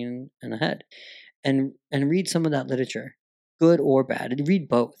 2013 and ahead. And read some of that literature, good or bad. Read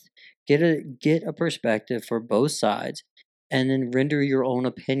both. Get a perspective for both sides, and then render your own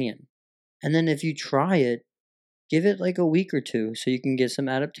opinion. And then if you try it, give it like a week or two so you can get some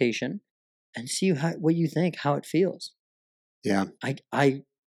adaptation and see what you think, how it feels. Yeah.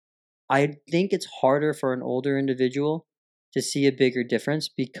 I think it's harder for an older individual to see a bigger difference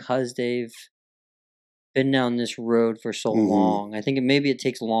because they've been down this road for so long. I think maybe it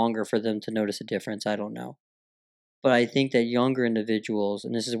takes longer for them to notice a difference. I don't know. But I think that younger individuals,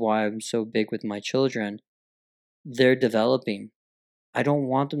 and this is why I'm so big with my children, they're developing. I don't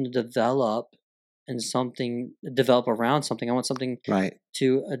want them to develop around something. I want something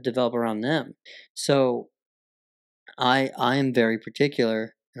to develop around them. So I am very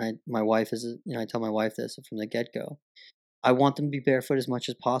particular, and my wife is, I tell my wife this from the get-go. I want them to be barefoot as much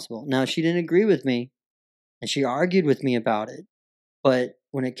as possible. Now, she didn't agree with me, and she argued with me about it. But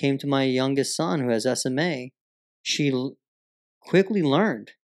when it came to my youngest son who has SMA, she quickly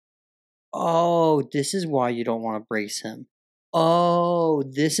learned, oh, this is why you don't want to brace him. Oh,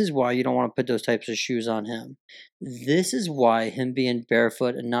 this is why you don't want to put those types of shoes on him. This is why him being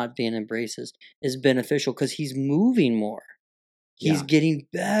barefoot and not being in braces is beneficial because he's moving more. He's getting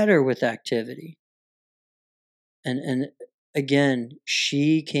better with activity. And again,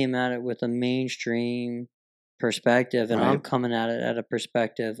 she came at it with a mainstream perspective, and I'm coming at it at a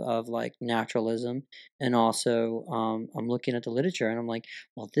perspective of like naturalism, and also I'm looking at the literature and I'm like,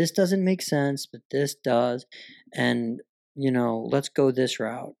 well, this doesn't make sense, but this does, and let's go this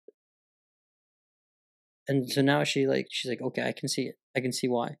route. And so now she's like, okay, I can see it. I can see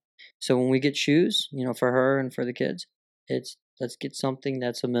why. So when we get shoes, for her and for the kids, let's get something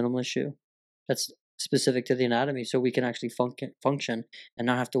that's a minimalist shoe, that's specific to the anatomy, so we can actually function and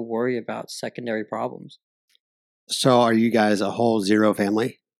not have to worry about secondary problems. So are you guys a whole zero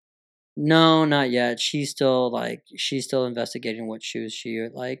family? No, not yet. She's still investigating what shoes she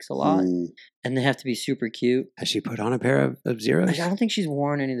likes a lot, and they have to be super cute. Has she put on a pair of zeros? I don't think she's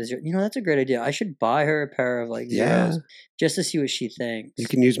worn any of the zeros. That's a great idea. I should buy her a pair of zeros just to see what she thinks. You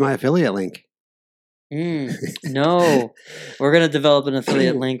can use my affiliate link. No, we're going to develop an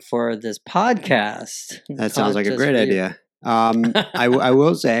affiliate link for this podcast. That sounds like a great idea. I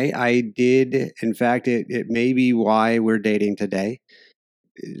will say I did, in fact, it may be why we're dating today.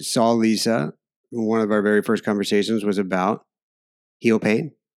 Saw Lisa. One of our very first conversations was about heel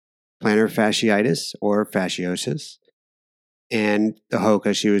pain, plantar fasciitis or fasciosis, and the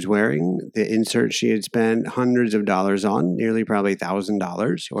Hoka she was wearing, the insert she had spent hundreds of dollars on, nearly probably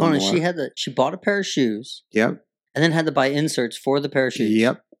 $1,000 or more. She bought a pair of shoes. Yep. And then had to buy inserts for the pair of shoes.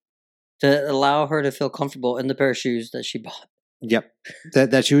 Yep. To allow her to feel comfortable in the pair of shoes that she bought. Yep.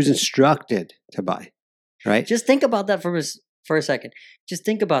 That she was instructed to buy. Right? Just think about that for a second. Just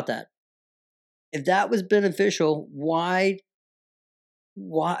think about that. If that was beneficial, why?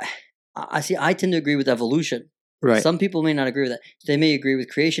 I tend to agree with evolution. Right. Some people may not agree with that. They may agree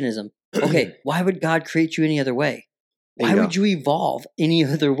with creationism. Okay, why would God create you any other way? Bingo. Why would you evolve any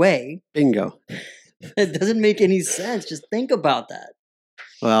other way? Bingo. It doesn't make any sense. Just think about that.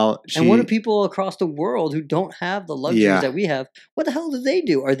 Well, and what do people across the world who don't have the luxuries that we have, what the hell do they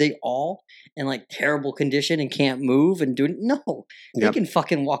do? Are they all in terrible condition and can't move and do it? No. They can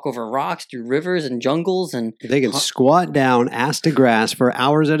fucking walk over rocks, through rivers and jungles, and they can squat down ass to grass for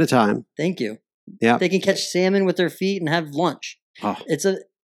hours at a time. Thank you. Yeah. They can catch salmon with their feet and have lunch. Oh. It's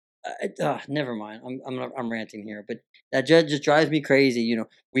never mind. I'm ranting here, but that just drives me crazy.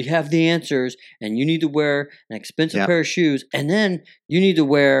 We have the answers, and you need to wear an expensive pair of shoes, and then you need to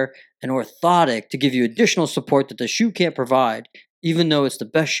wear an orthotic to give you additional support that the shoe can't provide, even though it's the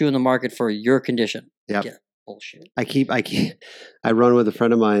best shoe in the market for your condition. Yeah. Bullshit. I run with a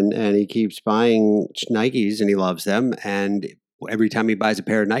friend of mine, and he keeps buying Nikes, and he loves them. And every time he buys a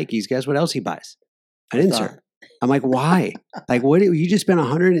pair of Nikes, guess what else he buys? An insert. I'm like, why? What? You just spent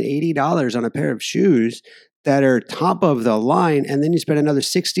 $180 on a pair of shoes that are top of the line, and then you spend another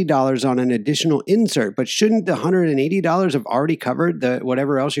 $60 on an additional insert. But shouldn't the $180 have already covered the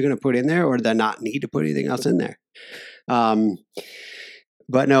whatever else you're going to put in there, or the not need to put anything else in there?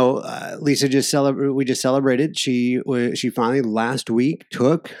 But no, Lisa we just celebrated. She finally last week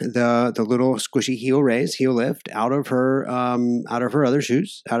took the little squishy heel lift out of her other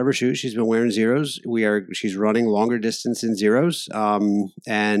shoes, out of her shoes. She's been wearing zeros. She's running longer distance in zeros,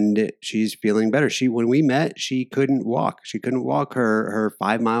 and she's feeling better. When we met, she couldn't walk. She couldn't walk her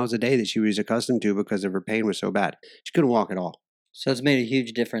 5 miles a day that she was accustomed to because of her pain was so bad. She couldn't walk at all. So it's made a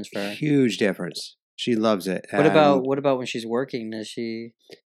huge difference for her. Huge difference. She loves it. What about when she's working? Is she?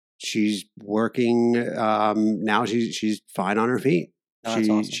 She's working now. She's fine on her feet. Oh, that's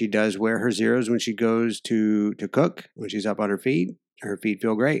awesome. She does wear her zeros when she goes to cook. When she's up on her feet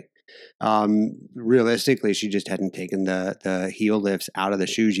feel great. Realistically, she just hadn't taken the heel lifts out of the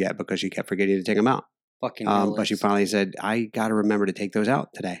shoes yet because she kept forgetting to take them out. Fucking but she finally said, "I got to remember to take those out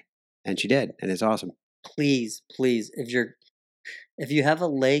today," and she did, and it's awesome. Please, if you have a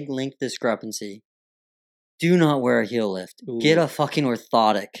leg length discrepancy, do not wear a heel lift. Ooh. Get a fucking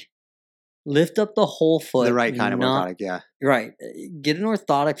orthotic. Lift up the whole foot. The right kind of orthotic, yeah. Right. Get an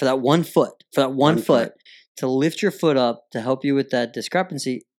orthotic for that one foot. To lift your foot up to help you with that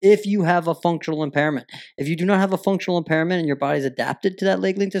discrepancy if you have a functional impairment. If you do not have a functional impairment and your body's adapted to that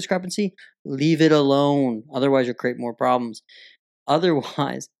leg length discrepancy, leave it alone. Otherwise, you'll create more problems.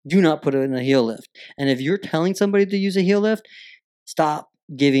 Otherwise, do not put it in a heel lift. And if you're telling somebody to use a heel lift, stop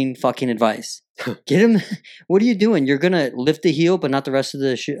giving fucking advice. Get him. What are you doing? You're gonna lift the heel, but not the rest of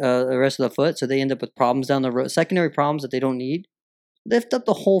the foot, so they end up with problems down the road, secondary problems that they don't need. Lift up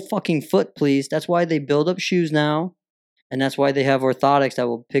the whole fucking foot, please. That's why they build up shoes now, and that's why they have orthotics that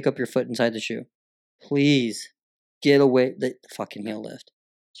will pick up your foot inside the shoe. Please get away the fucking heel lift.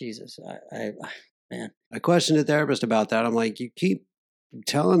 Jesus, man. I questioned a therapist about that. I'm like, you keep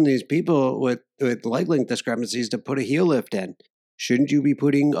telling these people with leg length discrepancies to put a heel lift in. shouldn't you be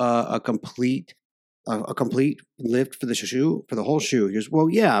putting a complete lift for the shoe, for the whole shoe? He goes, well,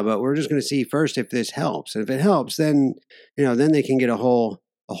 yeah, but we're just going to see first if this helps. And if it helps, then, then they can get a whole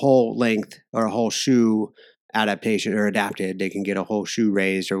length or a whole shoe adaptation or adapted. They can get a whole shoe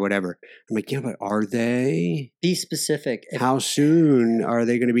raised or whatever. I'm like, yeah, but are they? Be specific. How soon are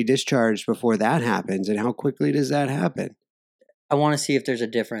they going to be discharged before that happens? And how quickly does that happen? I want to see if there's a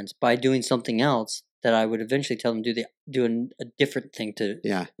difference by doing something else that I would eventually tell them do a different thing to.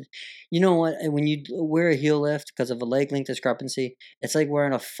 Yeah. You know what? When you wear a heel lift because of a leg length discrepancy, it's like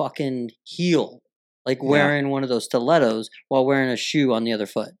wearing a fucking heel, like wearing one of those stilettos while wearing a shoe on the other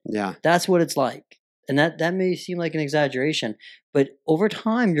foot. Yeah. That's what it's like. And that may seem like an exaggeration, but over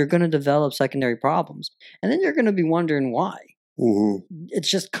time you're going to develop secondary problems, and then you're going to be wondering why. Mm-hmm. It's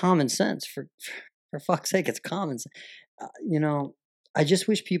just common sense. For fuck's sake, it's common sense. I just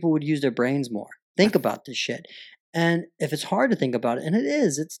wish people would use their brains more. Think about this shit. And if it's hard to think about it, and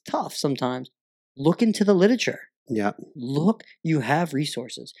it's tough sometimes, look into the literature. Yeah. Look, you have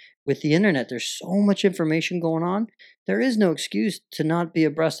resources. With the internet, there's so much information going on. There is no excuse to not be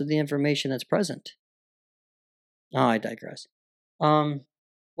abreast of the information that's present. Oh, I digress.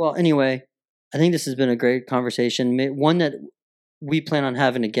 Well, anyway, I think this has been a great conversation. One that we plan on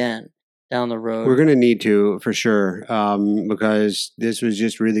having again down the road. We're going to need to, for sure, because this was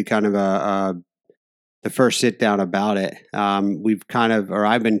just really kind of the first sit down about it.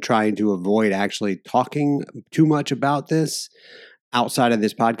 I've been trying to avoid actually talking too much about this outside of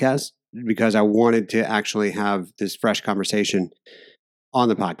this podcast because I wanted to actually have this fresh conversation on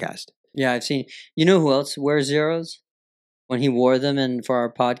the podcast. Yeah, I've seen. You know who else wears zeros? When he wore them and for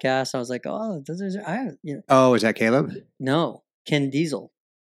our podcast, I was like, "Oh, those are." Oh, is that Caleb? No, Ken Diesel.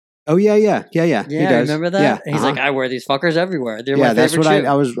 Oh yeah. He does. Remember that? Yeah, and he's like, I wear these fuckers everywhere. They're my favorite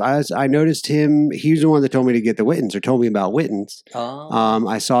that's what shoe. I noticed him. He was the one that told me to get the Wittens or told me about Wittens. Oh.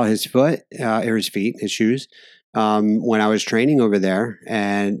 I saw his foot or his feet, his shoes, when I was training over there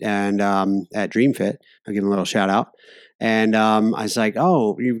and at Dream Fit. I'll give him a little shout out. And I was like,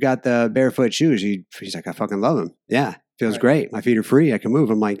 "Oh, you've got the barefoot shoes." He's like, "I fucking love them. Yeah, feels great. My feet are free. I can move."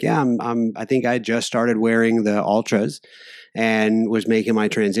 I'm like, "Yeah, I think I just started wearing the Ultras and was making my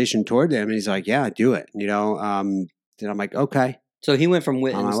transition toward them." And he's like, "Yeah, do it." And I'm like, "Okay." So he went from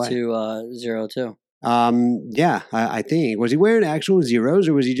Wittens to zero too. Yeah, I think. Was he wearing actual zeros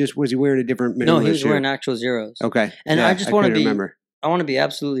or was he wearing a different minimalist No, he was shoe? wearing actual zeros. Okay. And I just want to remember. I want to be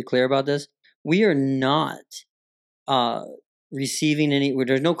absolutely clear about this. We are not receiving any.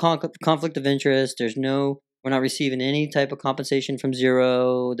 There's no conflict of interest. We're not receiving any type of compensation from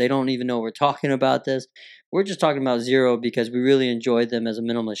Zero. They don't even know we're talking about this. We're just talking about Zero because we really enjoyed them as a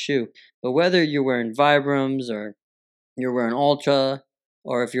minimalist shoe. But whether you're wearing Vibrams or you're wearing Ultra,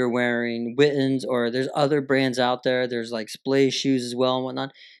 or if you're wearing Wittens, or there's other brands out there, there's like Splay shoes as well and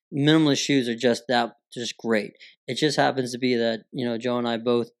whatnot. Minimalist shoes are just great. It just happens to be that Joe and I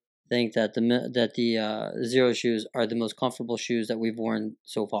both think that the Zero shoes are the most comfortable shoes that we've worn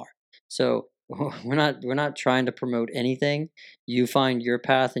so far. So we're not trying to promote anything. You find your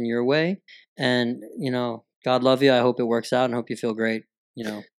path and your way, and God love you. I hope it works out, and hope you feel great.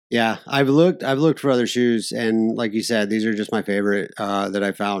 Yeah, I've looked for other shoes, and like you said, these are just my favorite that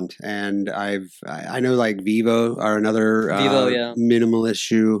I found. And I know like Vivo are another minimalist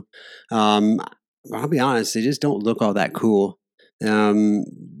shoe. I'll be honest, they just don't look all that cool.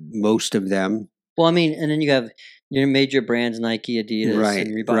 Most of them. Well, I mean, and then you have your major brands, Nike, Adidas,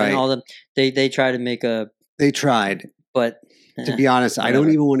 and Reebok, and all them. They try to make They tried, but to be honest, whatever. I don't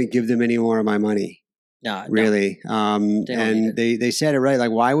even want to give them any more of my money. No, really. They said it right.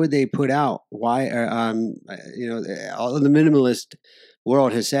 Like, why would they put out? Why? All of the minimalist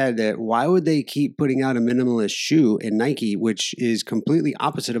world has said that. Why would they keep putting out a minimalist shoe in Nike, which is completely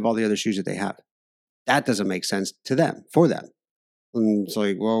opposite of all the other shoes that they have? That doesn't make sense to them. For them, and it's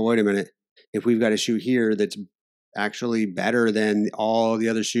like, well, wait a minute. If we've got a shoe here that's actually better than all the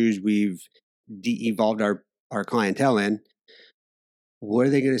other shoes we've de-evolved our clientele in, what are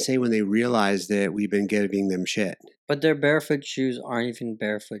they going to say when they realize that we've been giving them shit? But their barefoot shoes aren't even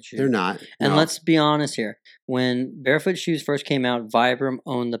barefoot shoes. They're not. And let's be honest here. When barefoot shoes first came out, Vibram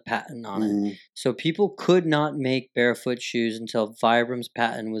owned the patent on it. So people could not make barefoot shoes until Vibram's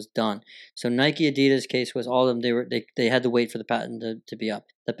patent was done. So Nike, Adidas case was all of them. They had to wait for the patent to be up.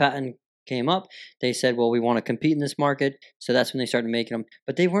 The patent came up. They said, well, we want to compete in this market. So that's when they started making them.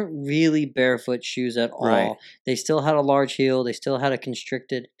 But they weren't really barefoot shoes at all. Right. They still had a large heel. They still had a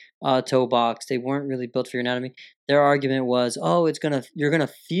constricted toe box. They weren't really built for your anatomy. Their argument was, you're gonna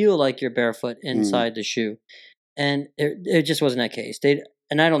feel like you're barefoot inside the shoe. And it just wasn't that case.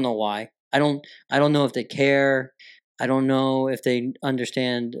 And I don't know why. I don't know if they care. I don't know if they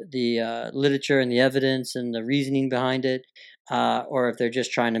understand the literature and the evidence and the reasoning behind it, or if they're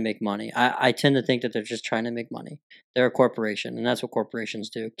just trying to make money. I tend to think that they're just trying to make money. They're a corporation, and that's what corporations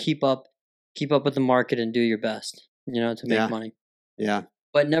do. Keep up with the market and do your best, to make Yeah. money. Yeah.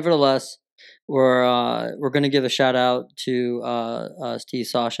 But nevertheless, we're going to give a shout out to Steve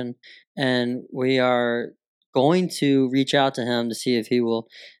Soshin, and we are going to reach out to him to see if he will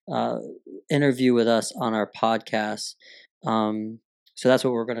uh, interview with us on our podcast. So that's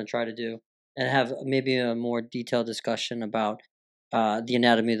what we're going to try to do, and have maybe a more detailed discussion about the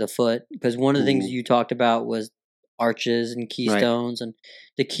anatomy of the foot. Because one of the things Mhm. you talked about was arches and Right. keystones, and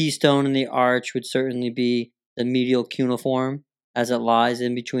the keystone and the arch would certainly be the medial cuneiform, as it lies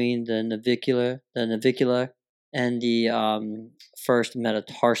in between the navicular, and the first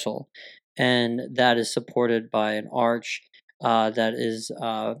metatarsal, and that is supported by an arch that is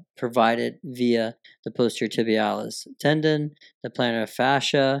provided via the posterior tibialis tendon, the plantar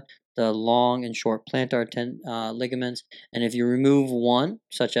fascia, the long and short plantar ligaments, and if you remove one,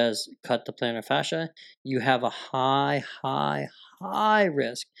 such as cut the plantar fascia, you have a high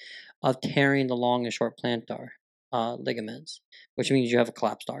risk of tearing the long and short plantar ligaments, which means you have a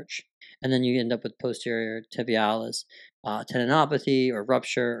collapsed arch. And then you end up with posterior tibialis tendinopathy or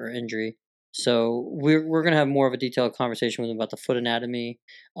rupture or injury. So we're going to have more of a detailed conversation with them about the foot anatomy,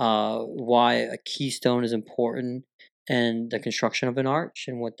 why a keystone is important, and the construction of an arch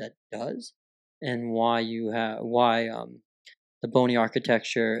and what that does, and why the bony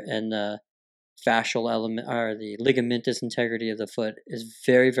architecture and the fascial element or the ligamentous integrity of the foot is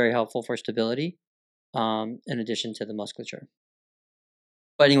very, very helpful for stability, in addition to the musculature.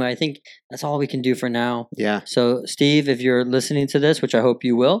 But anyway, I think that's all we can do for now. Yeah. So, Steve, if you're listening to this, which I hope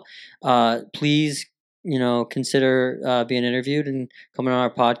you will, please, consider being interviewed and coming on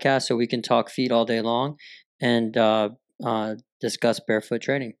our podcast so we can talk feet all day long and discuss barefoot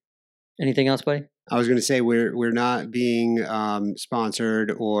training. Anything else, buddy? I was going to say we're not being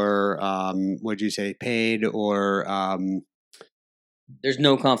sponsored or what'd you say, paid or There's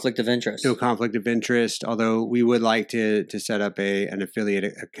no conflict of interest. no conflict of interest. Although we would like to set up an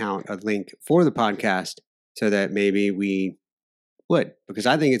affiliate account, a link for the podcast, so that maybe we would, because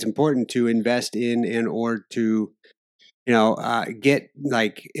I think it's important to invest in and or to get,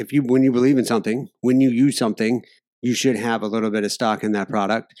 like, when you believe in something, when you use something, you should have a little bit of stock in that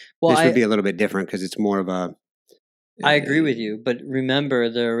product. Well, This would be a little bit different because it's more of a. I agree with you, but remember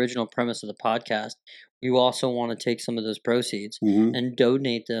the original premise of the podcast. You also want to take some of those proceeds Mhm. and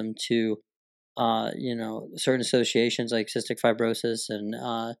donate them to, certain associations like cystic fibrosis and,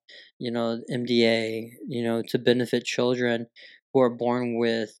 MDA, to benefit children who are born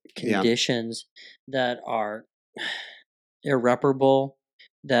with Yeah. conditions that are irreparable,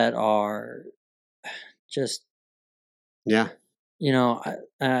 that are just, Yeah.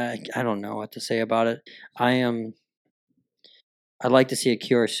 I don't know what to say about it. I'd like to see a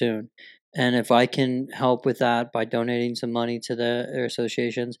cure soon. And if I can help with that by donating some money to their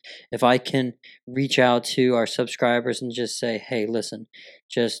associations, if I can reach out to our subscribers and just say, hey, listen,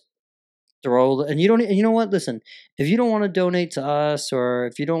 just and you know what? Listen, if you don't want to donate to us, or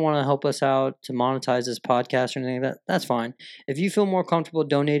if you don't want to help us out to monetize this podcast or anything like that, that's fine. If you feel more comfortable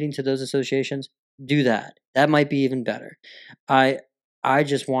donating to those associations, do that. That might be even better. I I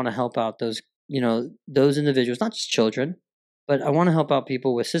just want to help out those individuals, not just children, but I want to help out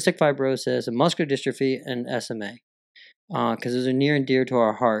people with cystic fibrosis and muscular dystrophy and SMA, because those are near and dear to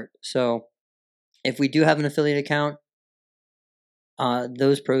our heart. So if we do have an affiliate account,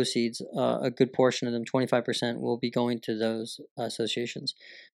 those proceeds, a good portion of them, 25%, will be going to those associations.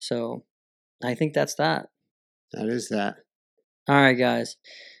 So I think that's that. That is that. All right, guys.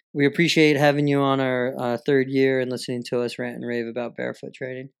 We appreciate having you on our third year and listening to us rant and rave about barefoot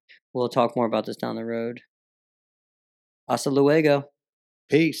training. We'll talk more about this down the road. Hasta luego.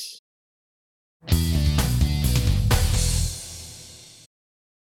 Peace.